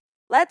Molly.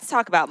 Let's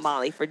talk about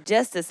Molly for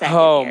just a second.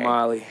 Oh, here.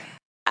 Molly.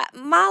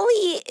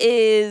 Molly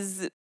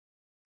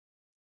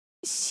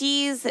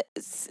she's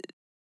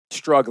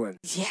Struggling.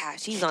 Yeah,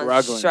 she's on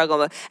Struggling. struggle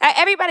mode.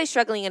 Everybody's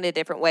struggling in a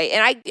different way.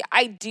 And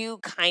I do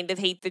kind of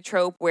hate the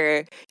trope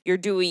where you're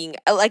doing,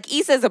 like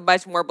Issa's a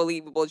much more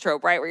believable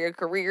trope, right? Where your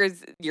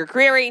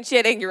career ain't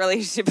shit and your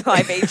relationship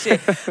life ain't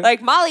shit.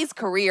 Like Molly's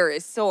career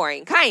is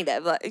soaring, kind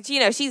of. Like,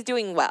 she's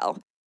doing well.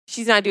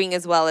 She's not doing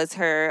as well as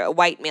her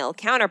white male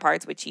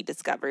counterparts, which she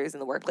discovers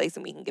in the workplace,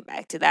 and we can get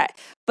back to that.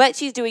 But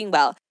she's doing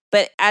well.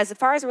 But as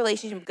far as a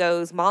relationship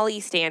goes,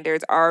 Molly's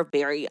standards are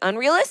very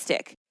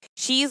unrealistic.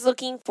 She's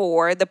looking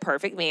for the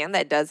perfect man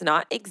that does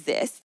not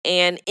exist.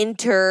 And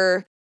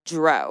enter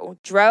Dro.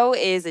 Dro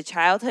is a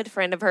childhood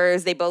friend of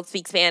hers. They both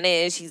speak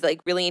Spanish. He's like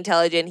really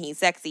intelligent. He's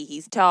sexy.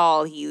 He's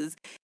tall. He's,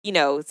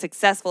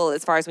 successful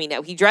as far as we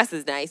know. He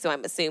dresses nice, so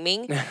I'm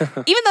assuming. Even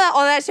though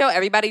on that show,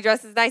 everybody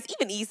dresses nice.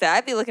 Even Issa,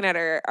 I'd be looking at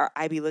her, or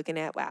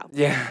wow.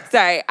 Yeah.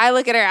 Sorry, I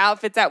look at her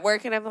outfits at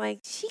work and I'm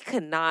like, she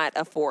could not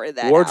afford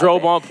that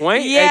Wardrobe outfit. on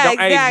point. Yeah, Hey,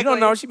 exactly. you don't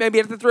know. She may be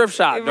at the thrift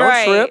shop. Don't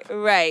right, trip.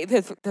 Right,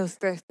 those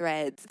thrift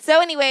threads.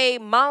 So anyway,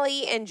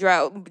 Molly and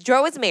Dro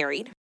is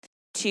married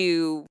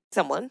to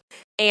someone,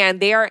 and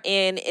they are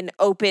in an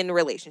open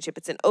relationship.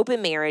 It's an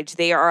open marriage.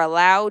 They are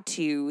allowed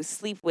to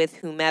sleep with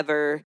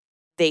whomever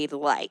they'd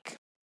like,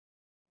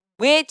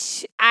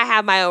 which I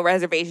have my own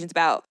reservations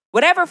about.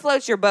 Whatever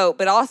floats your boat,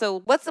 but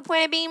also, what's the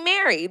point of being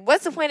married?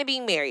 What's the point of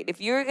being married?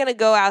 If you're going to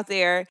go out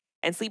there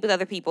and sleep with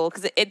other people,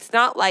 because it's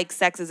not like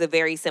sex is a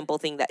very simple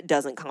thing that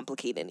doesn't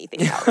complicate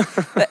anything else.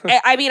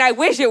 I mean, I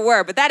wish it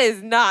were, but that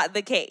is not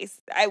the case.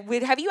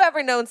 Have you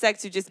ever known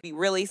sex to just be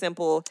really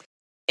simple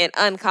and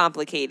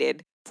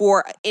uncomplicated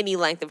for any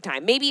length of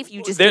time? Maybe if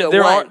you just do it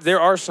once. There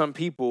are some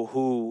people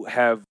who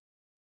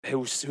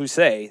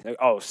say, like,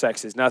 oh,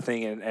 sex is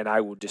nothing, and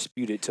I will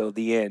dispute it till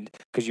the end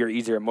because you're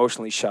either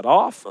emotionally shut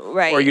off,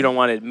 right, or you don't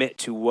want to admit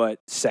to what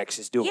sex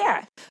is doing.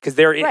 Yeah, because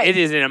it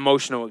is an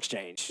emotional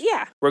exchange.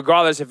 Yeah,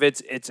 regardless if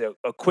it's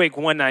a quick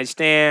one night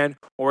stand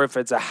or if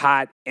it's a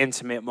hot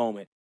intimate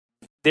moment.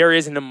 There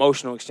is an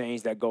emotional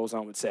exchange that goes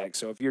on with sex.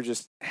 So if you're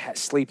just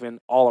sleeping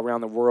all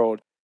around the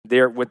world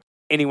there with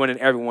anyone and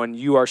everyone,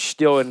 you are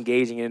still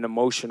engaging in an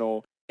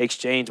emotional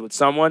exchange with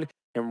someone,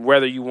 and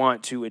whether you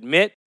want to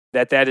admit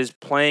that is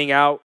playing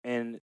out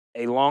in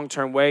a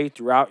long-term way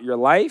throughout your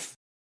life,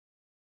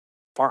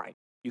 fine.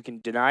 You can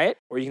deny it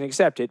or you can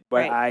accept it,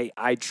 but right.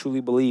 I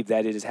truly believe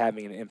that it is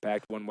having an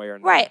impact one way or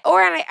another. Right.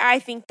 Or I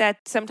think that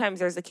sometimes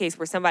there's a case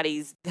where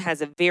somebody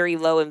has a very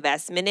low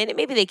investment in it.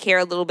 Maybe they care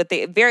a little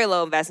bit, very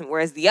low investment,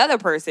 whereas the other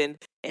person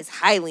is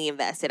highly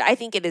invested. I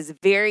think it is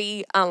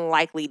very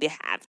unlikely to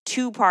have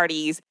two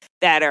parties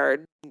that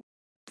are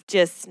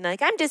just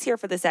like, I'm just here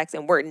for the sex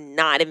and we're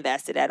not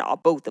invested at all,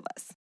 both of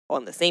us.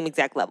 On the same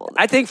exact level.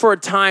 I think for a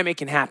time it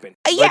can happen.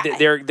 Yeah.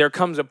 But there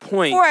comes a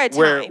point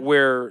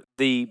where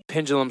the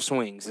pendulum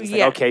swings. It's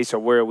like, okay, so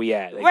where are we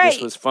at? Like, right.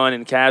 This was fun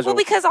and casual.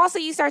 Well, because also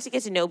you start to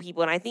get to know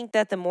people, and I think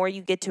that the more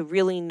you get to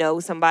really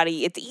know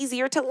somebody, it's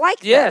easier to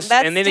like them. Yes,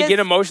 and then they get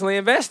emotionally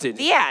invested.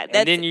 Yeah.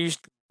 And then you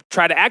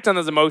try to act on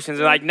those emotions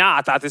and like, nah,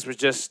 I thought this was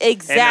just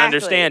an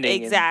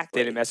understanding. Exactly.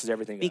 And then it messes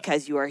everything up.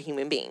 Because you are a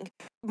human being.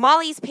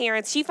 Molly's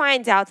parents, she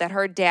finds out that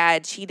her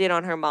dad cheated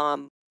on her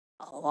mom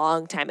a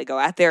long time ago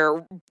at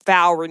their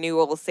vow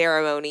renewal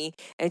ceremony,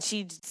 and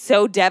she's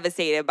so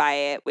devastated by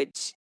it,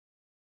 which,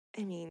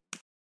 I mean,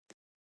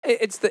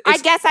 I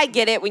guess I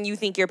get it when you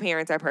think your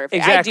parents are perfect.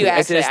 Exactly.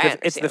 I do actually.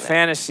 It's the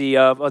fantasy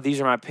of, oh,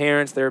 these are my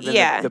parents. They've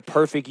been the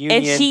perfect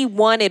union. And she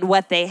wanted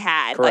what they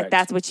had. Correct. Like,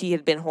 that's what she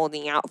had been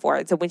holding out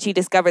for. So when she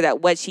discovered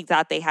that what she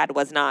thought they had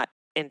was not,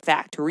 in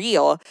fact,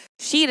 real,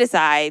 she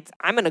decides,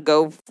 I'm going to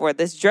go for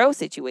this Dro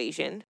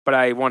situation. But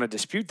I want to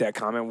dispute that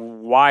comment.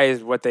 Why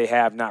is what they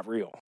have not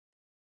real?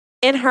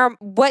 In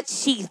what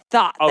she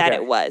thought that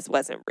it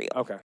wasn't real.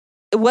 Okay.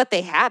 What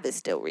they have is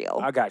still real.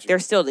 I got you. They're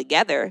still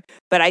together.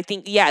 But I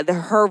think,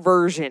 her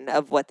version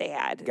of what they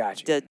had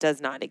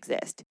does not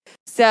exist.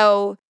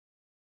 So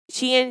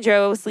she and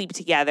Joe sleep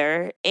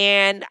together,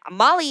 and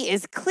Molly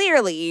is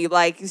clearly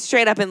like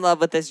straight up in love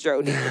with this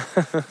Joe dude.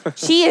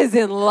 She is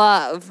in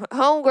love.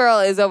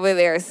 Homegirl is over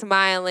there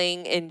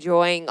smiling,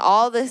 enjoying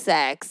all the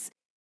sex.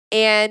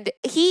 And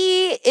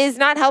he is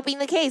not helping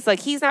the case. Like,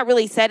 he's not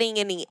really setting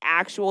any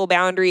actual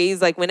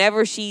boundaries. Like,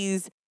 whenever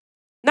she's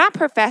not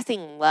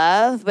professing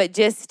love, but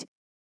just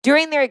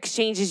during their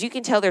exchanges, you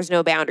can tell there's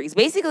no boundaries.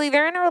 Basically,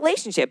 they're in a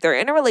relationship. They're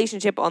in a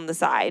relationship on the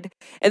side.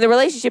 And the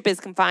relationship is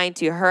confined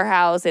to her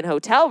house and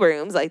hotel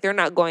rooms. Like, they're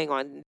not going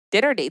on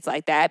dinner dates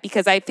like that.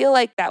 Because I feel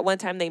like that one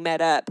time they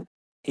met up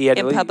He had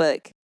to in leave.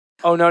 public.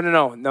 Oh, no.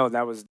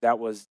 That was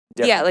different.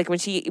 Yeah, like when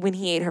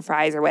he ate her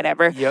fries or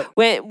whatever. Yep.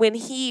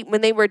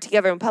 When they were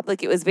together in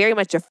public, it was very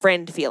much a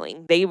friend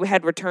feeling. They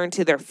had returned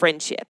to their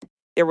friendship.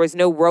 There was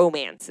no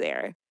romance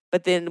there.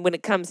 But then when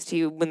it comes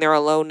to when they're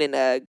alone in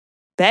a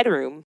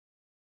bedroom,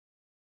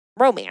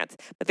 romance.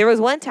 But there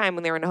was one time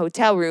when they were in a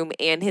hotel room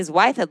and his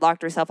wife had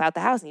locked herself out the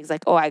house and he was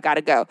like, "Oh, I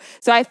gotta go."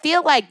 So I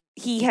feel like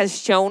he has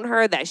shown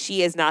her that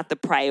she is not the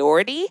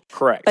priority.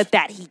 Correct. But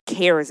that he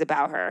cares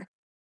about her.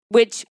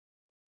 Which,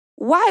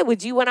 why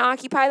would you want to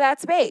occupy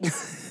that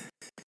space?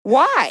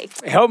 Why?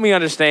 Help me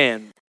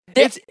understand.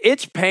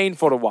 It's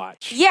painful to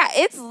watch. Yeah,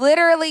 it's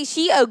literally,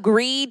 she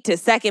agreed to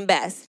second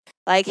best.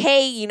 Like,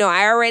 hey,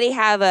 I already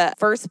have a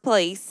first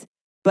place,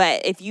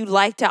 but if you'd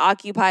like to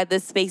occupy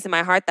this space in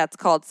my heart that's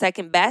called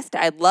second best,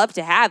 I'd love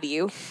to have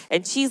you.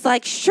 And she's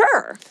like,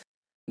 sure.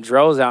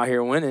 Dro's out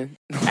here winning.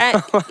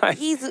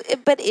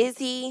 But is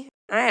he?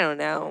 I don't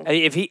know.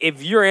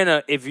 If you're in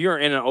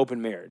an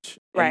open marriage,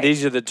 right, and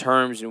these are the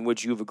terms in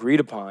which you've agreed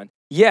upon,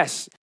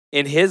 yes,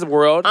 in his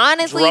world,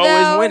 honestly, Dro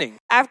though, is winning.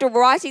 After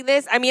watching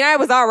this, I mean, I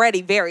was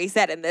already very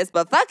set in this,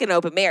 but fucking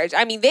open marriage.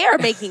 I mean, they are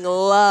making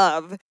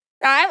love.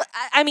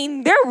 I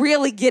mean, they're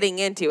really getting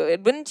into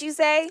it, wouldn't you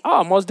say?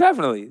 Oh, most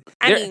definitely.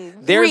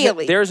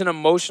 Really. There's an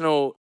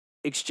emotional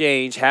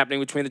exchange happening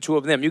between the two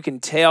of them. You can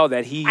tell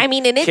that he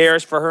and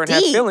cares for her and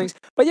has deep. feelings.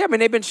 But yeah, I mean,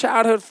 they've been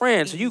childhood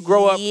friends. So you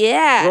grow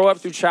up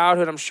through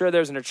childhood. I'm sure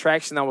there's an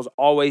attraction that was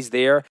always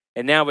there,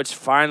 and now it's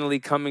finally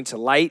coming to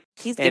light.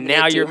 And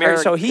now you're married.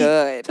 So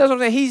that's what I'm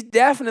saying. He's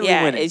definitely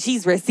winning. And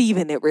she's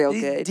receiving it real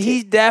good.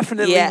 He's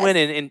definitely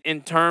winning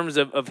in terms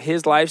of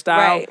his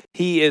lifestyle. Right.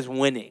 He is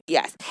winning.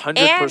 Yes.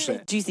 100%.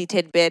 And juicy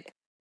tidbit,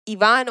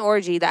 Yvonne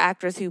Orji, the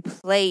actress who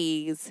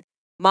plays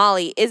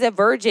Molly, is a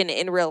virgin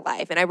in real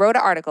life. And I wrote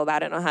an article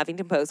about it on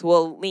Huffington Post.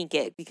 We'll link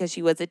it because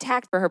she was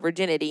attacked for her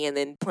virginity and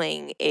then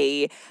playing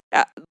a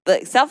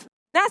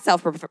not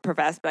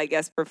self-professed, but I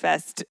guess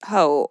professed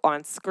hoe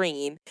on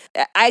screen.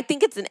 I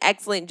think it's an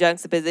excellent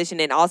juxtaposition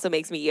and also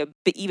makes me an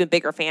even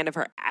bigger fan of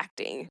her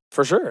acting.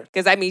 For sure.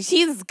 Because, I mean,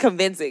 she's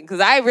convincing.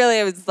 Because I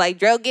really was like,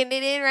 Dro getting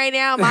it in right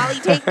now. Molly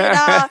taking it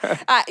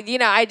off.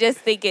 I just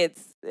think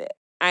it's...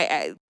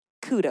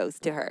 kudos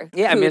to her.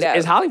 Yeah, kudos. I mean,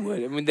 it's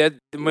Hollywood. I mean, that's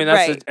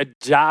right. a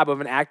job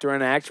of an actor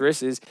and an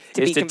actress is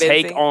to convincing.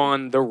 take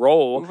on the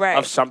role right.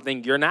 of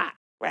something you're not.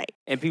 Right.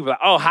 And people are like,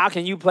 oh, how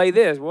can you play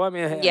this? Well, I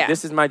mean,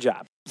 this is my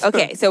job.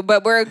 Okay,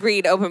 but we're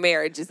agreed open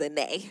marriage is a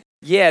nay.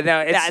 Yeah,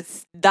 no,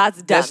 that's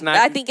dumb.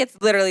 I think it's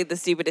literally the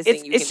stupidest thing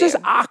you can do. It's just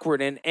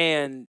awkward,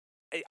 and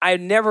I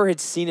never had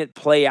seen it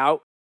play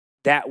out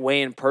that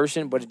way in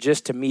person, but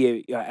just to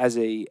me, as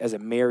a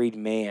married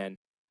man,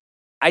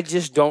 I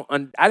just don't. I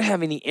don't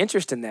have any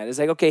interest in that. It's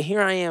like, okay,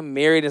 here I am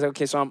married. It's like,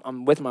 okay, so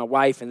I'm with my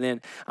wife, and then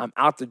I'm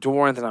out the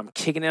door, and then I'm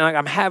kicking it. Like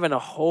I'm having a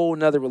whole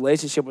nother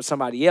relationship with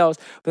somebody else.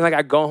 But like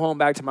I go home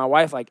back to my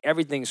wife, like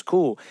everything's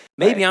cool.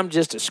 Maybe I'm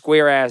just a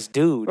square ass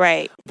dude,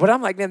 right? But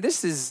I'm like, man,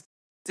 this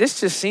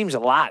just seems a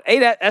lot. Hey,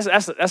 that's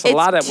a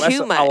lot of that's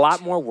a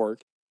lot more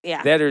work.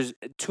 Yeah, there's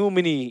too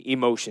many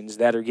emotions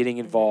that are getting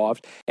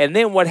involved, and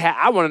then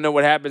I want to know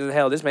what happens in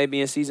hell. This may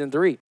be in season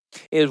 3.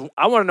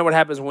 I want to know what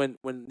happens when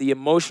the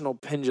emotional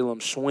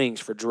pendulum swings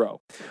for Dro.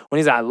 When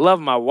he's like, I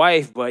love my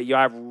wife, but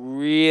I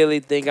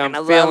really think I'm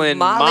feeling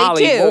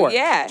Molly more.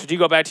 Yeah. So you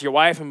go back to your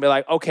wife and be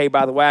like, okay,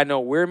 by the way, I know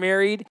we're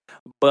married,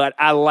 but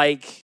I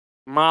like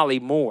Molly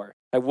more.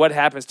 Like, what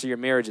happens to your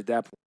marriage at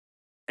that point?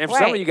 And for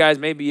some of you guys,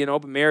 maybe in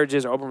open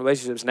marriages or open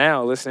relationships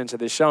now, listening to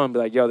this show and be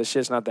like, yo, this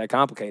shit's not that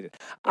complicated.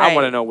 Right. I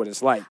want to know what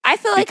it's like. I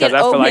feel like an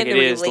open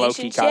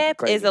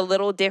relationship is a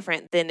little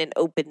different than an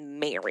open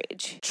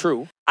marriage.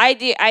 True. I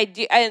do,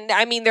 and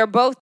I mean they're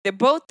both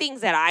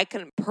things that I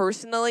can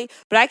personally,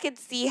 but I could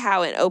see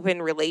how an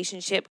open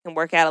relationship can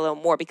work out a little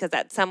more because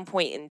at some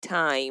point in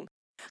time,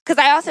 because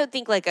I also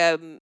think like a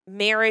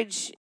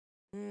marriage,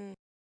 no,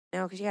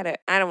 because you gotta.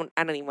 I don't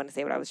even want to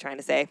say what I was trying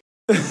to say.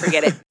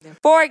 Forget it.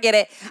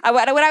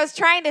 What I was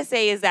trying to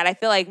say is that I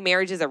feel like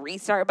marriage is a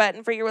restart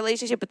button for your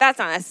relationship, but that's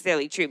not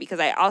necessarily true because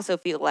I also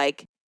feel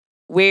like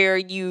where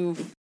you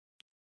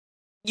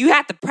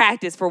have to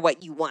practice for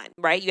what you want,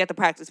 right? You have to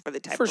practice for the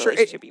type of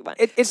relationship you want.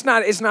 It's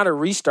not a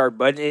restart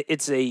button.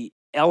 It's an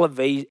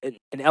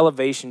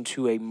elevation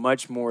to a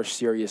much more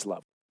serious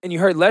level. And you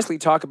heard Leslie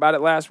talk about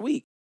it last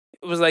week.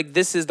 It was like,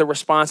 this is the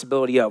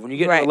responsibility of. When you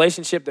get in a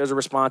relationship, there's a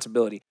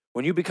responsibility.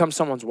 When you become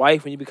someone's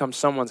wife, when you become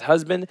someone's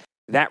husband,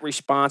 that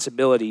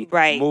responsibility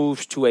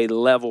moves to a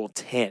level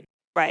 10.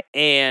 Right.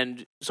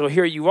 And so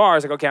here you are.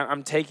 It's like, okay,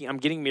 I'm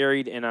getting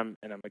married, and I'm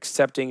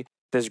accepting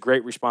this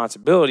great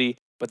responsibility.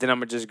 But then I'm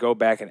gonna just go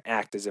back and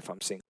act as if I'm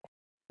single.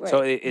 Right. So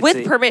it's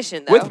with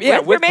permission, though.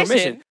 With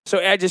permission. So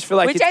I just feel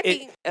like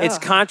it's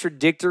ugh.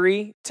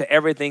 contradictory to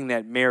everything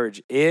that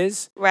marriage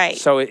is. Right.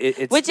 So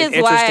it's which an is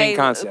interesting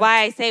concept.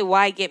 why I say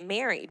why get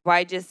married?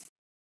 Why just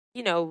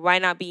why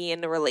not be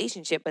in a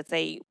relationship? But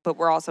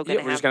we're also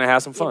gonna we're just gonna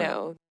have some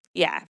fun.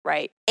 Yeah,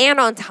 right.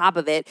 And on top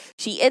of it,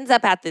 she ends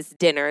up at this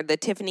dinner. The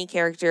Tiffany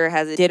character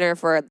has a dinner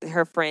for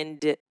her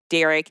friend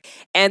Derek,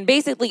 and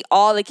basically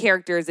all the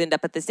characters end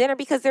up at this dinner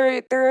because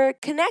they're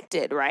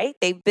connected, right?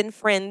 They've been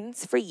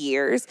friends for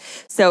years.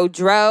 So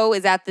Dro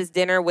is at this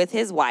dinner with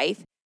his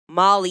wife.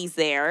 Molly's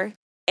there,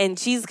 and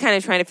she's kind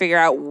of trying to figure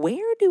out,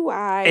 where do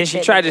I? And she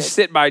tried to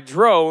sit by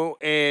Dro,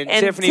 and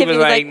Tiffany was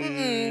like,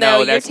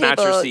 "No, that's not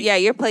your seat. Yeah,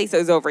 your place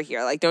is over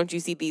here. Like, don't you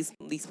see these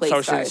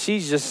places?" So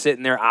she's just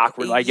sitting there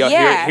awkward, like, "Yo,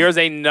 here's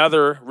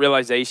another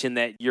realization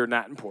that you're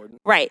not important."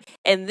 Right,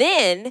 and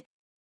then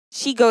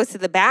she goes to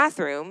the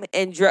bathroom,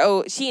 and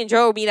she and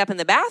Dro meet up in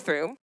the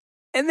bathroom.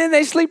 And then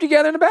they sleep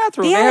together in the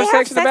bathroom. Yeah, they have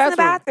sex in the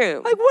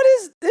bathroom. Like,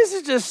 this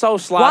is just so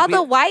sloppy.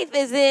 While the wife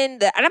is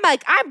and I'm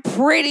like, I'm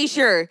pretty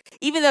sure,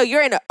 even though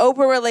you're in an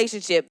open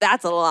relationship,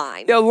 that's a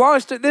line. Yo,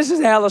 this is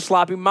hella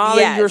sloppy.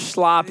 Molly, yes. You're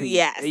sloppy.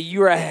 Yes.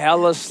 You're a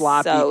hella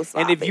sloppy. So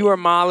sloppy. And if you are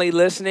Molly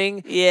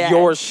listening,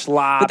 you're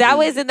sloppy. But that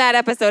was in that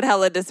episode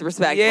hella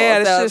disrespectful.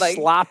 Yeah, that's just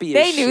sloppy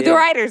as shit. The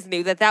writers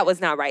knew that was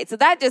not right. So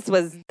that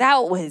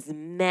was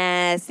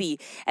messy.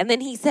 And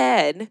then he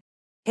said,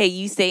 hey,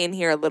 you stay in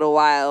here a little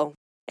while.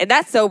 And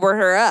that sobered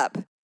her up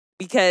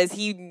because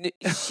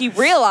she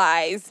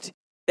realized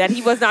that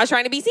he was not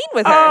trying to be seen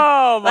with her.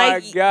 Oh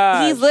my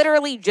God. He's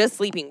literally just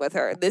sleeping with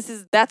her.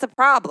 That's a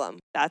problem.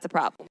 That's a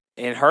problem.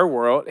 In her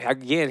world,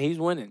 again, he's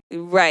winning.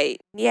 Right.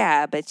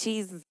 Yeah, but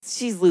she's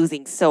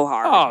losing so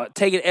hard. Oh,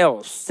 taking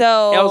L's.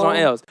 So L's on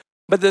L's.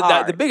 But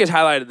the biggest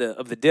highlight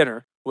of the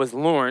dinner was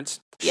Lawrence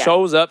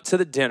shows up to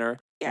the dinner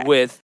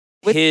with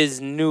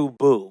his new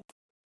boo.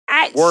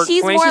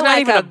 She's fling. more She's not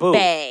like even a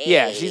bae.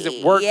 Yeah, she's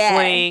a work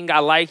fling. I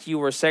like you.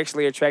 We're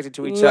sexually attracted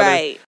to each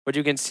other. But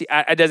you can see,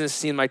 it doesn't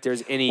seem like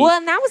there's any. Well,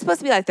 and that was supposed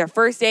to be like their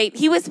first date.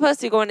 He was supposed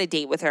to go on a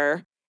date with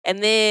her.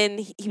 And then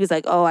he was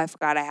like, oh, I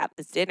forgot I have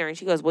this dinner. And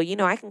she goes, well,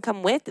 I can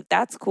come with if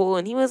that's cool.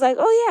 And he was like,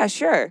 oh, yeah,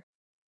 sure.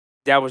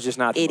 That was just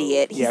not the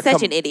idiot. Move. He's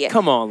such an idiot.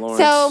 Come on, Lawrence.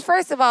 So,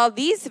 first of all,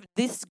 this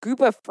group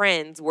of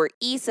friends were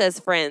Issa's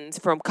friends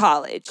from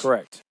college.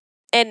 Correct.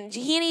 And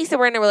he and Issa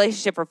were in a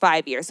relationship for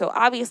 5 years. So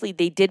obviously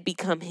they did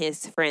become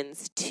his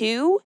friends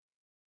too.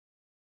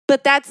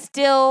 But that's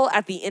still,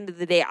 at the end of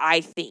the day,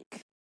 I think,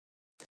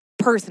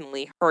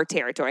 personally, her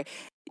territory.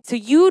 So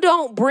you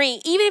don't bring,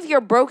 even if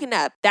you're broken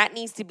up, that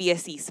needs to be a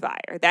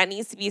ceasefire. That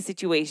needs to be a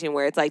situation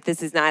where it's like,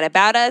 this is not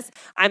about us.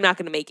 I'm not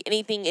going to make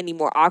anything any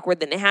more awkward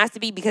than it has to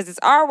be because it's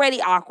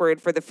already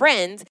awkward for the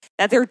friends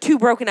that there are two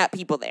broken up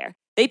people there.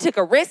 They took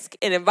a risk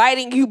in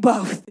inviting you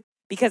both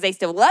because they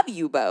still love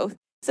you both.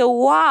 So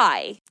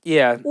why?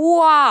 Yeah.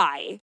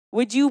 Why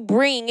would you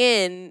bring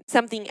in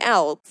something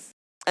else,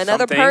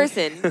 another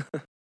person?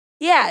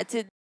 Yeah,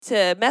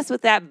 to mess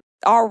with that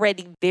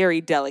already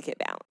very delicate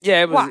balance.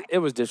 Yeah, it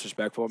was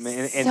disrespectful,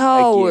 man. And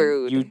so again,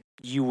 rude.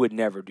 You would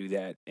never do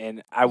that,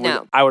 and I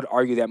would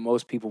argue that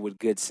most people with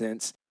good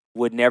sense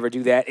would never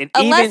do that, and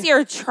unless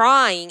you're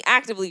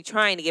actively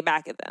trying to get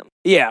back at them.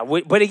 Yeah,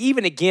 but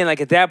even again,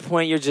 like at that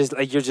point, you're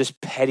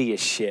just petty as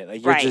shit.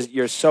 Like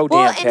you're so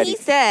damn petty.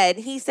 And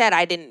he said,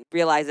 I didn't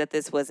realize that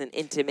this was an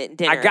intimate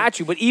dinner. I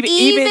got you, but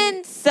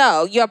even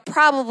so, you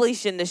probably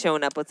shouldn't have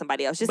shown up with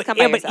somebody else. Just come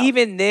by yourself. But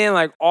even then,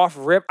 like off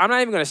rip, I'm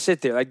not even gonna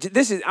sit there. Like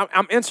this is,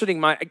 I'm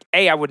inserting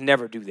I would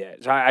never do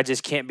that. So I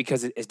just can't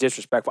because it's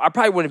disrespectful. I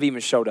probably wouldn't have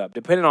even showed up,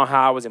 depending on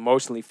how I was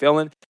emotionally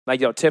feeling.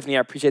 Like, yo, Tiffany, I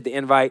appreciate the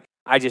invite.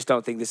 I just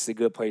don't think this is a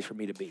good place for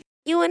me to be.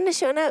 You wouldn't have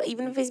shown up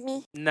even if it's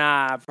me?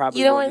 Nah, probably.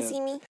 You don't want to see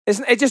me?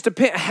 It just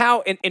depends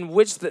how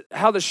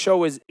how the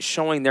show is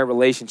showing their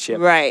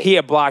relationship. Right. He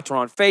had blocked her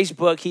on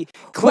Facebook.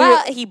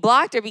 He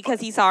blocked her because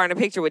he saw her in a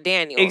picture with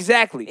Daniel.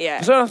 Exactly. Yeah.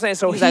 That's what I'm saying.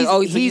 So he's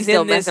like, he's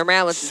still in this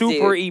around with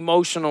super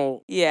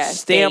emotional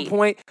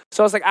standpoint.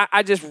 So it's like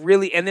I just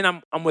really, and then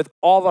I'm with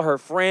all of her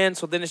friends.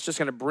 So then it's just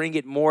gonna bring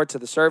it more to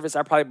the surface.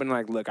 I probably been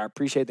like, look, I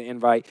appreciate the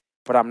invite,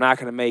 but I'm not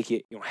gonna make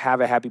it. Have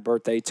a happy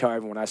birthday. Tell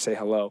everyone I say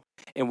hello,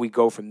 and we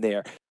go from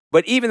there.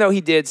 But even though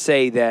he did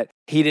say that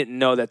he didn't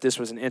know that this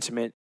was an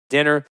intimate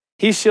dinner,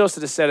 he still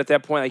should have said at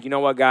that point, like, you know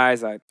what,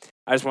 guys, I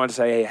just wanted to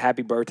say, hey,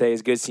 happy birthday.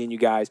 It's good seeing you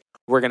guys.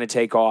 We're going to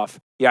take off.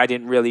 Yeah, I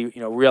didn't really,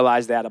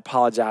 realize that,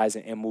 apologize,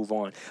 and move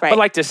on. Right. But,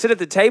 like, to sit at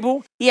the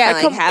table. Yeah,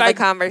 have a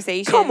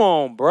conversation. Come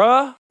on,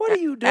 bruh. What are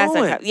you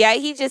doing?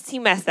 He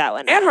messed that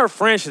one up. And her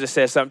friend should have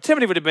said something.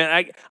 Tiffany would have been,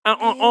 like,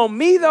 on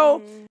me,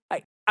 though,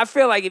 I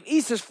feel like if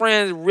Issa's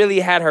friends really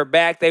had her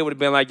back, they would have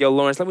been like, yo,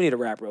 Lawrence, let me need a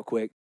rap real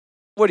quick.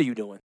 What are you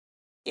doing?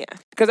 Yeah.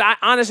 Because I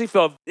honestly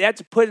feel if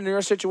that's put in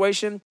your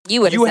situation,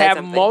 you have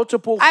something.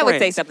 Multiple friends. I would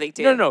say something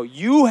too. No.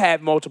 You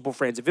have multiple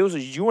friends. If it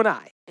was you and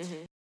I,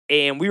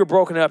 and we were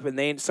broken up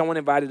and someone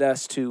invited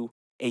us to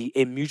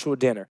a mutual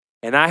dinner,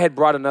 and I had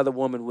brought another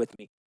woman with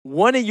me,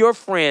 one of your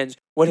friends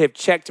would have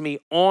checked me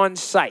on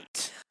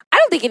site. I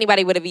don't think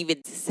anybody would have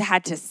even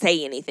had to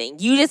say anything.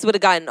 You just would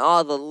have gotten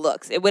all the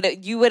looks.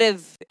 You would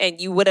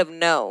have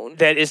known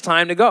that it's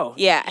time to go.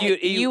 Yeah,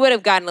 you would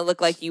have gotten a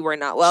look like you were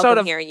not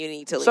welcome here and you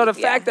need to leave. So the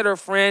fact that her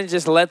friends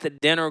just let the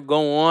dinner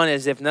go on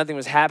as if nothing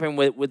was happening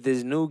with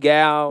this new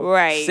gal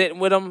sitting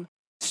with them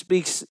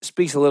speaks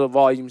a little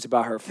volumes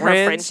about her friends.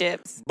 Her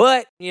friendships.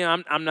 But,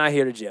 I'm not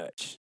here to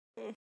judge.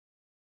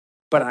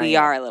 But we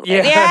are a little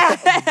bit. Yeah.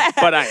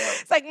 But I am.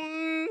 It's like,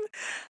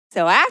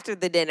 So after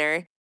the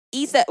dinner,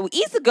 Issa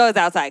goes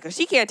outside because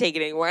she can't take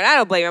it anymore. And I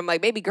don't blame her. I'm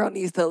like, baby girl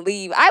needs to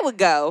leave. I would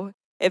go.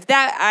 If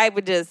that, I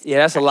would just... Yeah,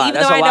 that's a lot. Even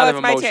that's though a I lot know of it's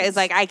emotions. my turn, it's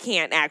like, I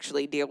can't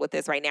actually deal with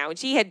this right now. And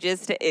she had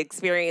just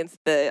experienced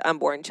the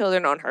unborn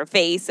children on her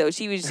face, so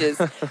she was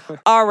just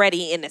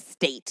already in a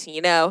state,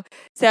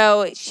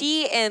 So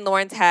she and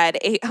Lawrence had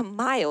a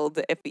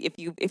mild,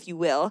 if you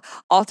will,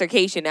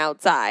 altercation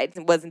outside.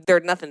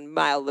 There's nothing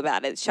mild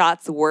about it.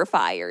 Shots were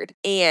fired.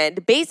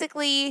 And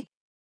basically...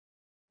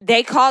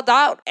 they called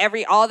out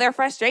all their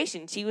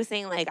frustration. She was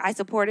saying, like, I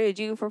supported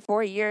you for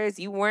 4 years.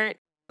 You weren't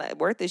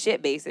worth the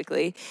shit,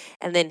 basically.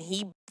 And then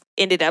he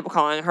ended up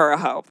calling her a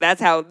hoe. That's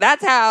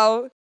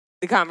how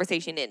the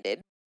conversation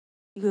ended.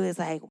 He was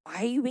like,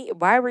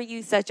 why were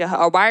you such a hoe?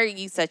 Or why are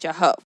you such a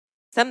hoe?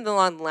 Something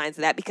along the lines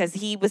of that, because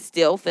he was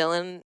still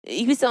in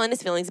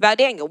his feelings about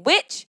Daniel,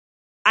 which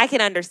I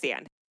can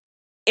understand.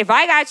 If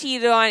I got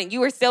cheated on and you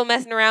were still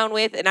messing around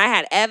with, and I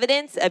had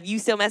evidence of you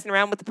still messing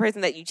around with the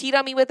person that you cheat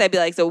on me with, I'd be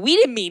like, so we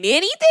didn't mean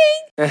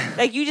anything?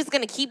 Like, you just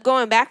going to keep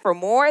going back for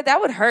more? That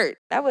would hurt.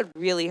 That would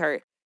really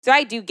hurt. So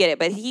I do get it,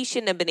 but he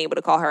shouldn't have been able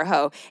to call her a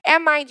hoe.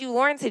 And mind you,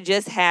 Lawrence had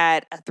just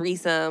had a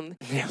threesome.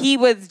 Yeah. He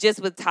was just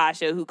with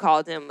Tasha, who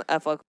called him a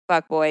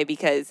fuckboy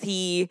because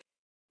we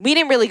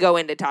didn't really go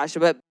into Tasha,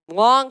 but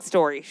long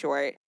story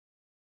short,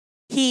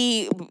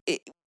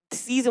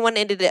 season 1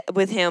 ended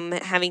with him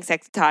having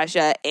sex with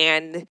Tasha,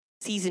 and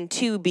season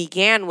 2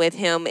 began with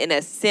him in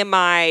a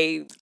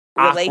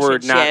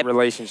awkward, not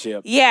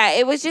relationship. Yeah,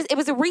 it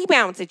was a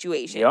rebound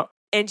situation. Yep.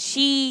 And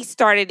she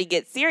started to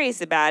get serious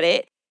about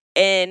it,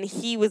 and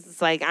he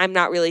was like, I'm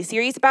not really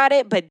serious about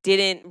it, but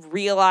didn't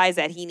realize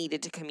that he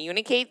needed to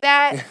communicate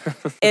that.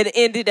 It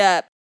ended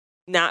up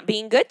not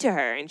being good to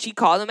her, and she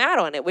called him out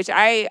on it, which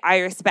I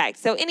respect.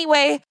 So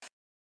anyway,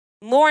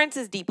 Lawrence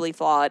is deeply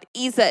flawed.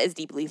 Issa is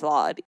deeply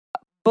flawed.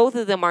 Both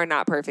of them are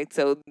not perfect.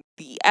 So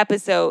the that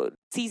was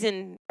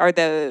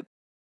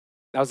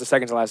the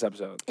second to last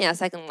episode. Yeah,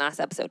 second to last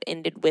episode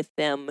ended with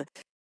them,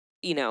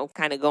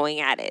 kind of going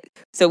at it.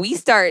 So we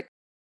start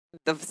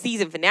the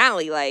season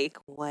finale like,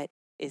 what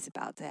is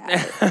about to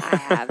happen? I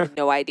have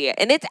no idea.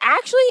 And it's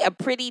actually a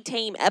pretty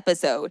tame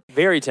episode.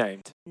 Very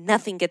tamed.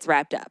 Nothing gets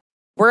wrapped up.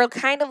 We're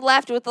kind of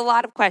left with a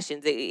lot of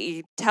questions.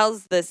 It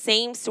tells the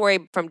same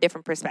story from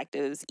different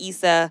perspectives.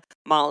 Issa,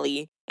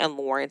 Molly, and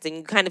Lawrence. And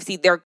you kind of see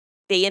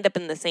they end up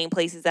in the same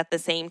places at the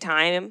same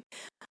time.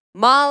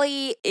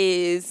 Molly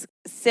is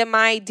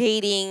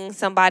semi-dating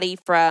somebody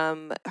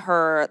from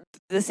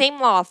the same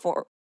law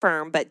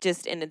firm, but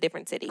just in a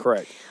different city.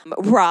 Correct.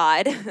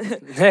 Rod.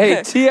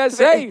 Hey,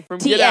 TSA from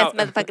Get Out.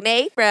 Motherfucking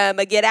A from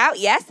Get Out,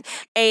 yes.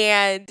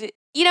 And,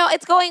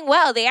 it's going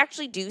well. They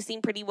actually do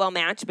seem pretty well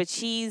matched, but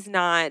she's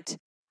not...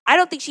 I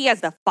don't think she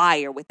has the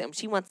fire with him.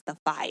 She wants the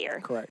fire.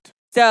 Correct.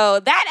 So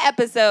that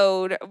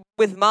episode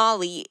with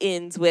Molly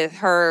ends with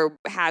her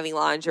having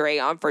lingerie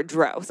on for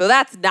Dro. So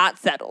that's not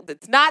settled.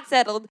 It's not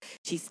settled.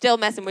 She's still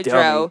messing with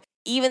Dro,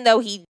 even though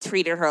he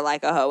treated her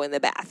like a hoe in the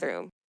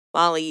bathroom.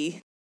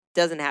 Molly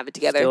doesn't have it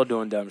together. Still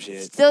doing dumb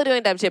shit.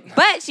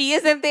 But she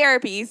is in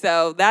therapy,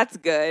 so that's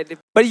good.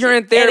 But you're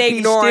in therapy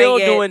still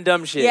doing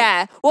dumb shit.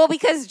 Yeah. Well,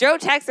 because Dro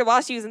texted her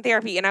while she was in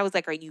therapy, and I was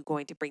like, are you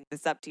going to bring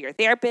this up to your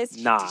therapist?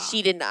 Nah.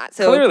 She did not.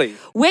 So clearly.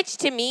 Which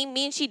to me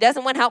means she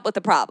doesn't want help with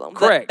the problem.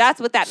 Correct. That's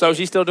what that means. So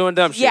she's still doing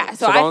dumb shit. Yeah.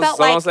 So I felt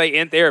like... don't say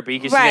in therapy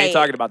because she ain't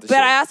talking about this shit.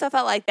 But I also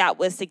felt like that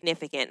was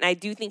significant, and I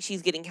do think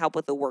she's getting help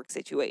with the work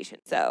situation.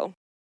 So...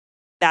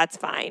 that's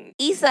fine.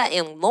 Issa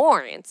and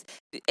Lawrence.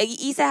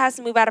 Issa has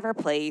to move out of her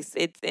place.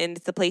 It's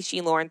the place she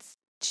and Lawrence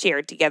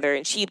shared together.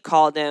 And she had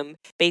called him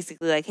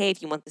basically like, hey,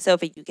 if you want the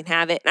sofa, you can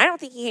have it. And I don't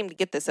think he came to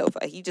get the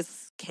sofa. He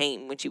just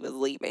came when she was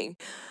leaving.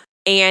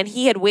 And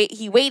he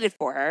waited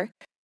for her.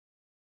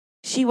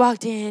 She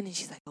walked in and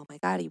she's like, oh my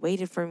God, he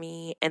waited for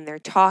me. And they're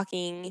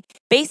talking.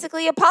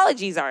 Basically,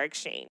 apologies are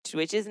exchanged,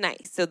 which is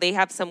nice. So they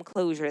have some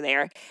closure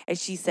there. And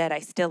she said,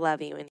 I still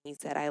love you. And he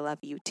said, I love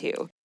you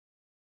too.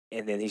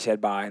 And then he said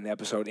bye, and the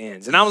episode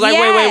ends. And I was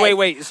like,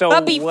 wait. So,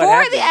 but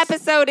before the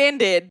episode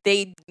ended,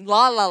 they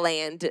La La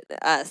Land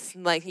us.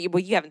 Like, well,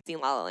 you haven't seen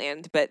La La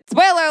Land, but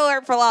spoiler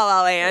alert for La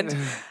La Land.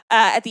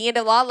 At the end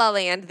of La La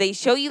Land, they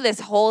show you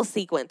this whole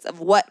sequence of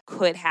what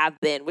could have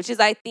been, which is,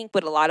 I think,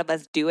 what a lot of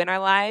us do in our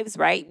lives,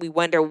 right? We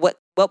wonder what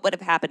would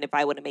have happened if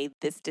I would have made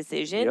this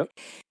decision. Yep.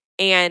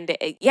 And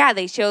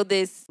they show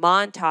this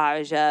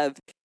montage of,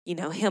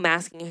 him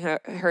asking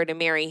her to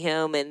marry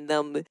him and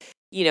them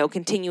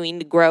continuing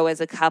to grow as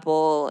a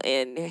couple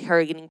and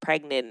her getting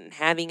pregnant and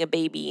having a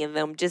baby and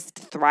them just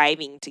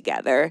thriving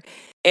together.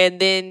 And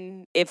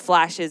then it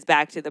flashes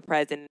back to the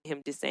present,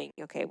 him just saying,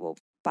 okay, well,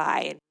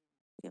 bye. And,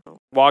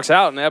 walks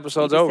out and the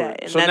episode's over.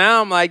 So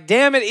now I'm like,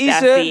 damn it, Issa.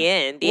 That's the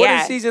end. What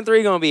is season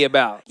 3 going to be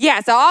about?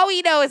 Yeah, so all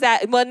we know is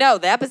that, well, no,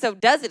 the episode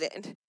doesn't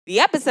end. The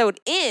episode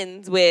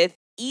ends with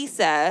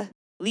Issa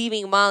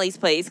leaving Molly's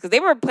place because they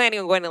were planning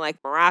on going to like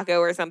Morocco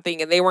or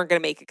something, and they weren't going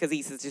to make it because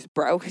Issa's just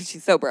broke.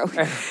 She's so broke.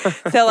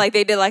 So like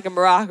they did like a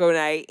Morocco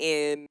night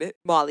in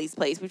Molly's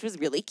place, which was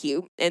really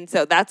cute. And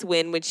so that's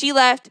when she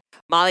left,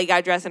 Molly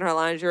got dressed in her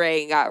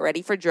lingerie and got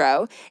ready for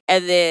Dro.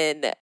 And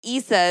then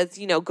Issa's,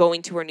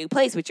 going to her new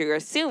place, which you're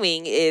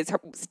assuming is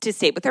to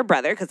stay with her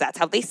brother because that's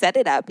how they set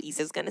it up.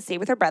 Issa's going to stay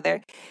with her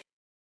brother.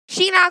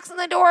 She knocks on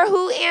the door.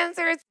 Who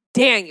answers?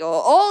 Daniel,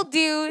 old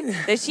dude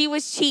that she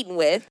was cheating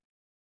with.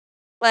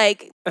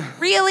 Like,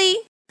 really?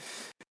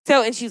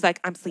 So, and she was like,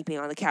 I'm sleeping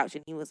on the couch.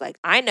 And he was like,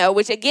 I know,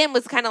 which again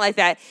was kind of like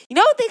that.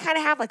 They kind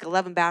of have like a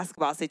love and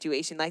basketball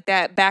situation, like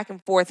that back and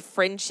forth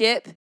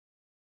friendship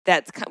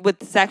that's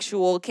with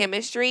sexual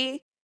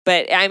chemistry.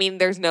 But I mean,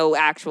 there's no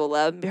actual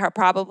love,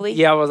 probably.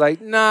 Yeah, I was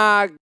like,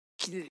 nah.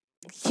 Q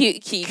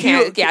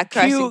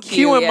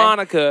and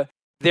Monica,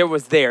 It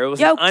was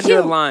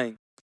underlying.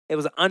 It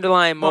was an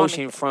underlying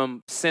emotion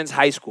from since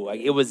high school. Like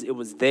it was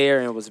there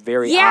and it was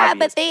very obvious. Yeah,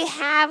 but they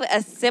have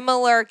a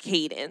similar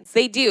cadence.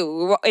 They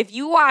do. If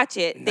you watch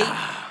it,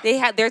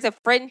 there's a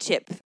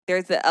friendship.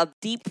 There's a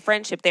deep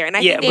friendship there, and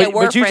I think they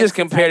were but you just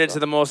compared it to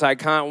the most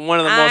iconic, one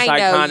of the most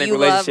iconic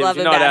relationships.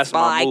 That's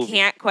my movie. I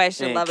can't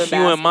question love and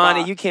basketball. Q and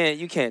Monty,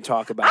 you can't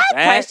talk about that.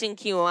 I question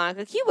Q and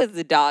Monica. Q was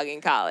the dog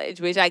in college,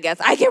 which I guess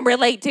I can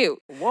relate to.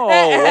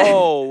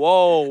 Whoa!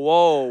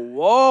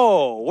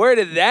 Where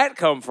did that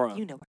come from?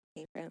 You know where it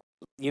came from.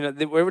 We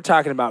were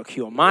talking about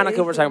Q and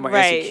Monica. We're talking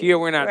about Insecure.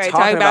 We're not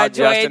talking about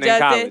Justin in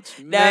college.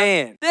 No.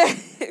 Man,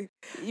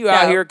 you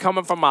out here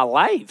coming from my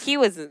life. He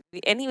was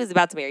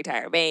about to marry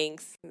Tyra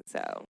Banks. So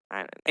I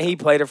don't know. And he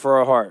played it for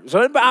her heart.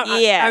 So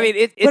yeah. I mean,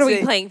 it's what are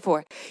we playing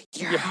for?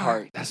 Your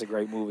heart. That's a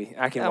great movie.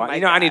 I can watch.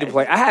 I need to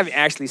play. I haven't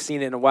actually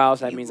seen it in a while,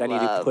 so that means I need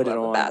to put it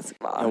on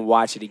and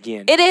watch it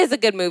again. It is a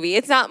good movie.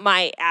 It's not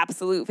my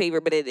absolute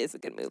favorite, but it is a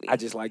good movie. I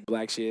just like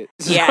black shit.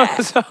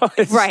 Yeah.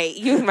 Right.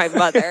 You and my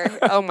mother.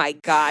 Oh my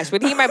gosh.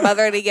 When he and my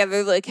mother are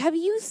together, like, have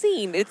you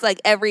seen? It's like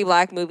every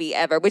black movie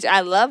ever, which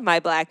I love my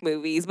black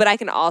movies, but I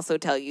can also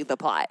tell you the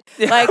plot.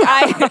 Like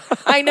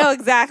I know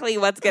exactly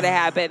what's gonna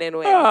happen and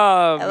when.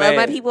 I love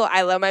my people.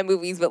 I love my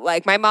movies, but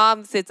like my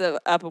mom sits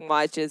up and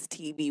watches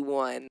TV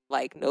One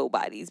like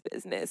nobody's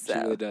business. So. She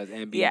really does.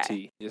 And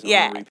BT.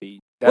 Yeah. On repeat.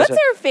 What's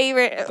her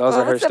favorite?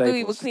 What's the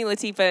movie with Queen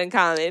Latifah in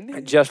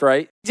common? Just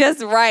Right.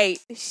 Just Right.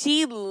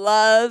 She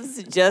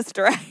loves Just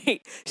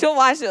Right. She'll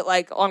watch it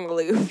like on a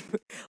loop.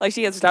 Like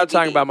she has. Stop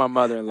talking about my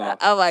mother-in-law.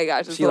 Oh my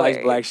gosh, she likes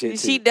black shit too.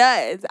 She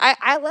does.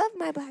 I love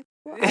my black.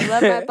 I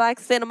love my black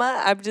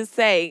cinema. I'm just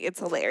saying it's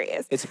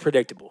hilarious. It's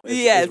predictable.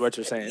 Is what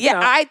you're saying.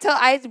 Yeah,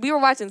 we were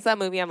watching some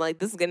movie. I'm like,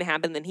 this is gonna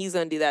happen. Then he's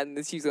gonna do that, and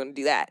then she's gonna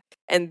do that,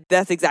 and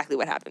that's exactly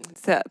what happened.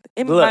 So,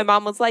 and my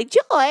mom was like,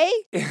 Joy,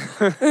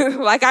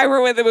 like I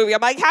ruined the movie.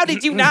 I'm like, how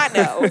did you not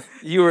know?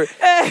 you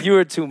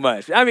were too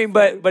much. I mean,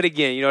 but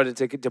again,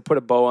 to put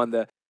a bow on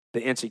the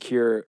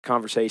Insecure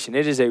conversation,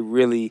 it is a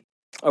really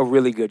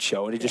good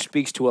show, and it just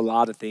speaks to a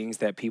lot of things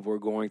that people are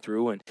going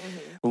through. And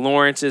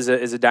Lawrence is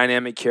a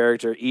dynamic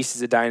character. East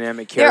is a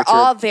dynamic character.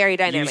 They're all very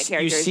dynamic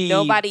characters.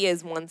 Nobody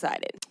is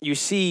one-sided. You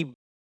see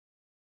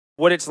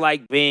what it's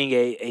like being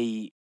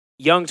a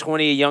young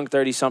 20, a young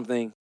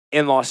 30-something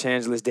in Los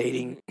Angeles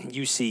dating.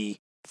 You see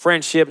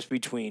friendships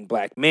between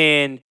black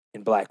men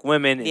and black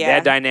women and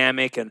that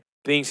dynamic, and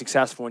being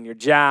successful in your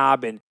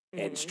job and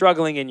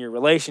struggling in your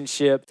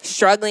relationship.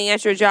 Struggling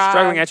at your job.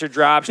 Struggling at your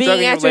job. Being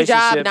struggling at your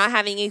job, not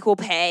having equal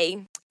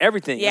pay.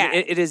 Everything. Yeah.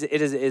 It is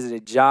a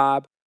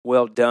job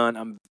well done.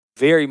 I'm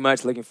very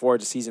much looking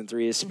forward to season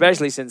 3,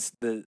 especially since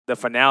the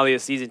finale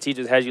of season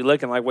teachers has you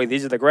looking like, wait,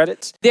 these are the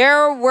credits?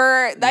 There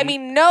were,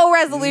 no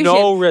resolution.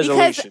 No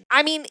resolution.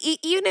 Because,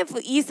 even if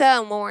Issa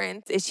and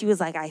Lawrence, if she was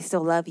like, I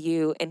still love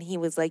you, and he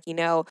was like,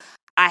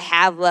 I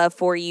have love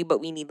for you, but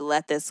we need to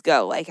let this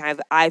go. Like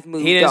I've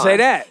moved on. He didn't say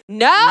that.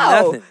 No.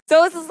 Nothing.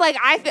 So it's just like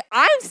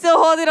I'm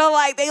still holding on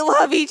like they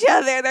love each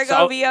other. They're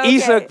gonna be okay.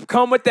 Issa,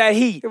 come with that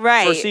heat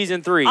for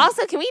season 3.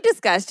 Also, can we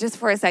discuss just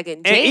for a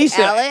second? Jay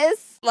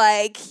Ellis.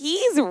 Like,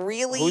 he's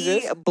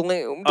really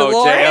bloomed.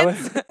 Jay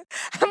Ellis?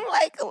 I'm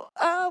like,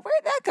 where'd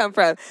that come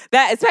from?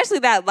 That, especially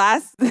that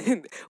last,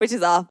 which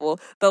is awful,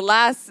 the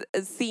last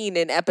scene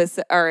in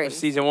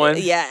season 1?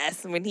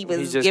 Yes, when he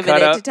was giving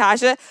it to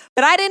Tasha.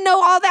 But I didn't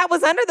know all that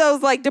was under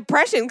those, like,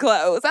 depression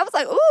clothes. I was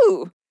like,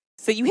 ooh.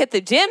 So you hit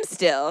the gym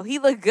still. He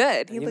looked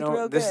good. He looked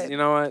real good. You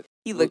know what?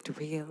 He looked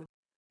real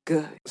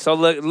good. So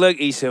look,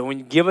 Issa, when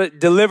you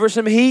deliver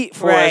some heat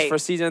for us Right. for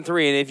season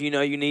 3, and if you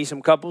need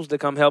some couples to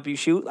come help you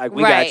shoot, like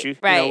we Right, got you.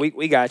 right.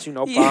 We got you,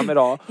 no problem at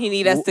all. You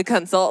need us to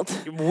consult.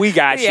 We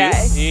got you.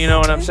 Yeah. You know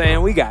what I'm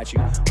saying? We got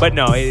you. But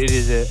no, it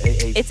is a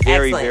It's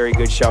very, excellent. very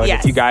good show. And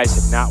Yes. if you guys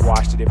have not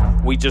watched it,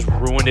 we just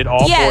ruined it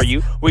all Yes. for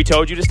you. We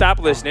told you to stop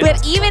listening.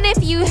 But even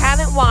if you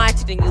haven't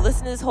watched and you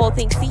listen to this whole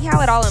thing, see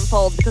how it all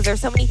unfolds because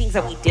there's so many things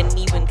that we didn't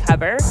even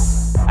cover.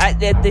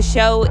 The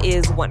show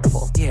is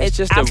wonderful. Yeah, it's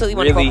just a absolutely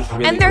really, wonderful.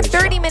 really and they're good show.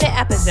 30-minute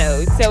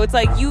episodes, so it's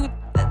like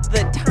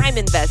the time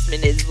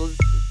investment is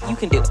you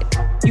can do it.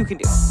 You can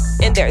do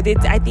it. And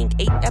it's I think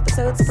 8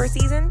 episodes per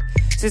season,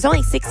 so there's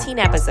only 16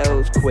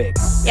 episodes. Quick.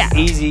 Yeah.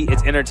 It's easy.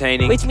 It's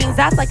entertaining. Which means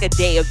that's like a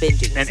day of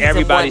binging. and season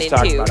everybody's 1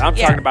 and talking 2. about it. I'm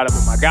Yeah. talking about it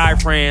with my guy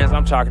friends.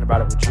 I'm talking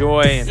about it with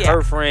Joy and Yeah.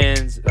 her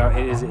friends.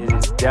 It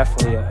is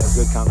definitely a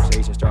good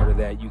conversation starter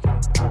that you can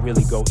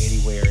really go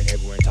anywhere and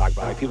everywhere and talk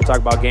about it. People talk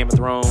about Game of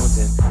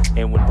Thrones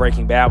and when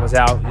Breaking Bad was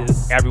out,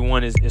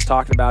 everyone is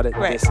talking about it.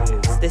 Right.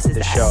 This is the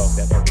that. show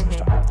that everyone's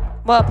talking about.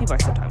 Well, people are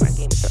still talking about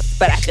Game of Thrones,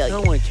 but I feel No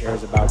like one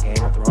cares about Game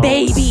of Thrones.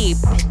 baby.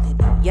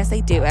 Yes,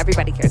 they do.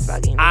 Everybody cares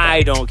about Game of Thrones.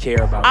 I don't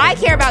care about I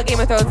Game care of about Game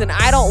of Thrones, and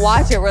I don't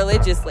watch it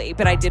religiously,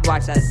 but I did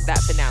watch that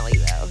finale,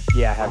 though. Thrones.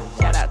 Yeah, I haven't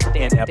Shout out to watched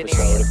Dan- an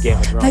episode of Game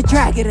of The Thrones.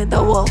 Dragon and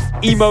the Wolf.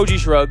 Emoji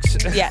shrugs.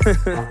 Yes.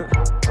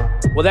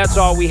 Well, that's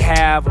all we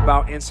have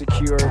about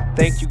Insecure.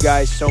 Thank you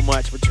guys so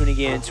much for tuning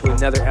in to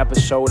another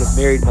episode of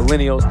Married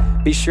Millennials.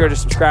 Be sure to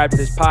subscribe to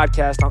this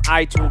podcast on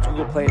iTunes,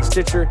 Google Play, and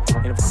Stitcher.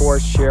 And, of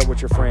course, share it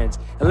with your friends.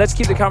 And let's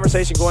keep the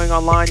conversation going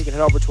online. You can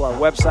head over to our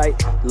website,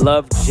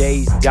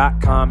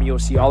 lovejays.com. You'll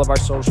see all of our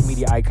social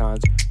media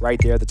icons right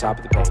there at the top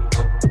of the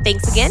page.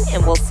 Thanks again,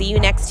 and we'll see you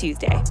next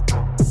Tuesday.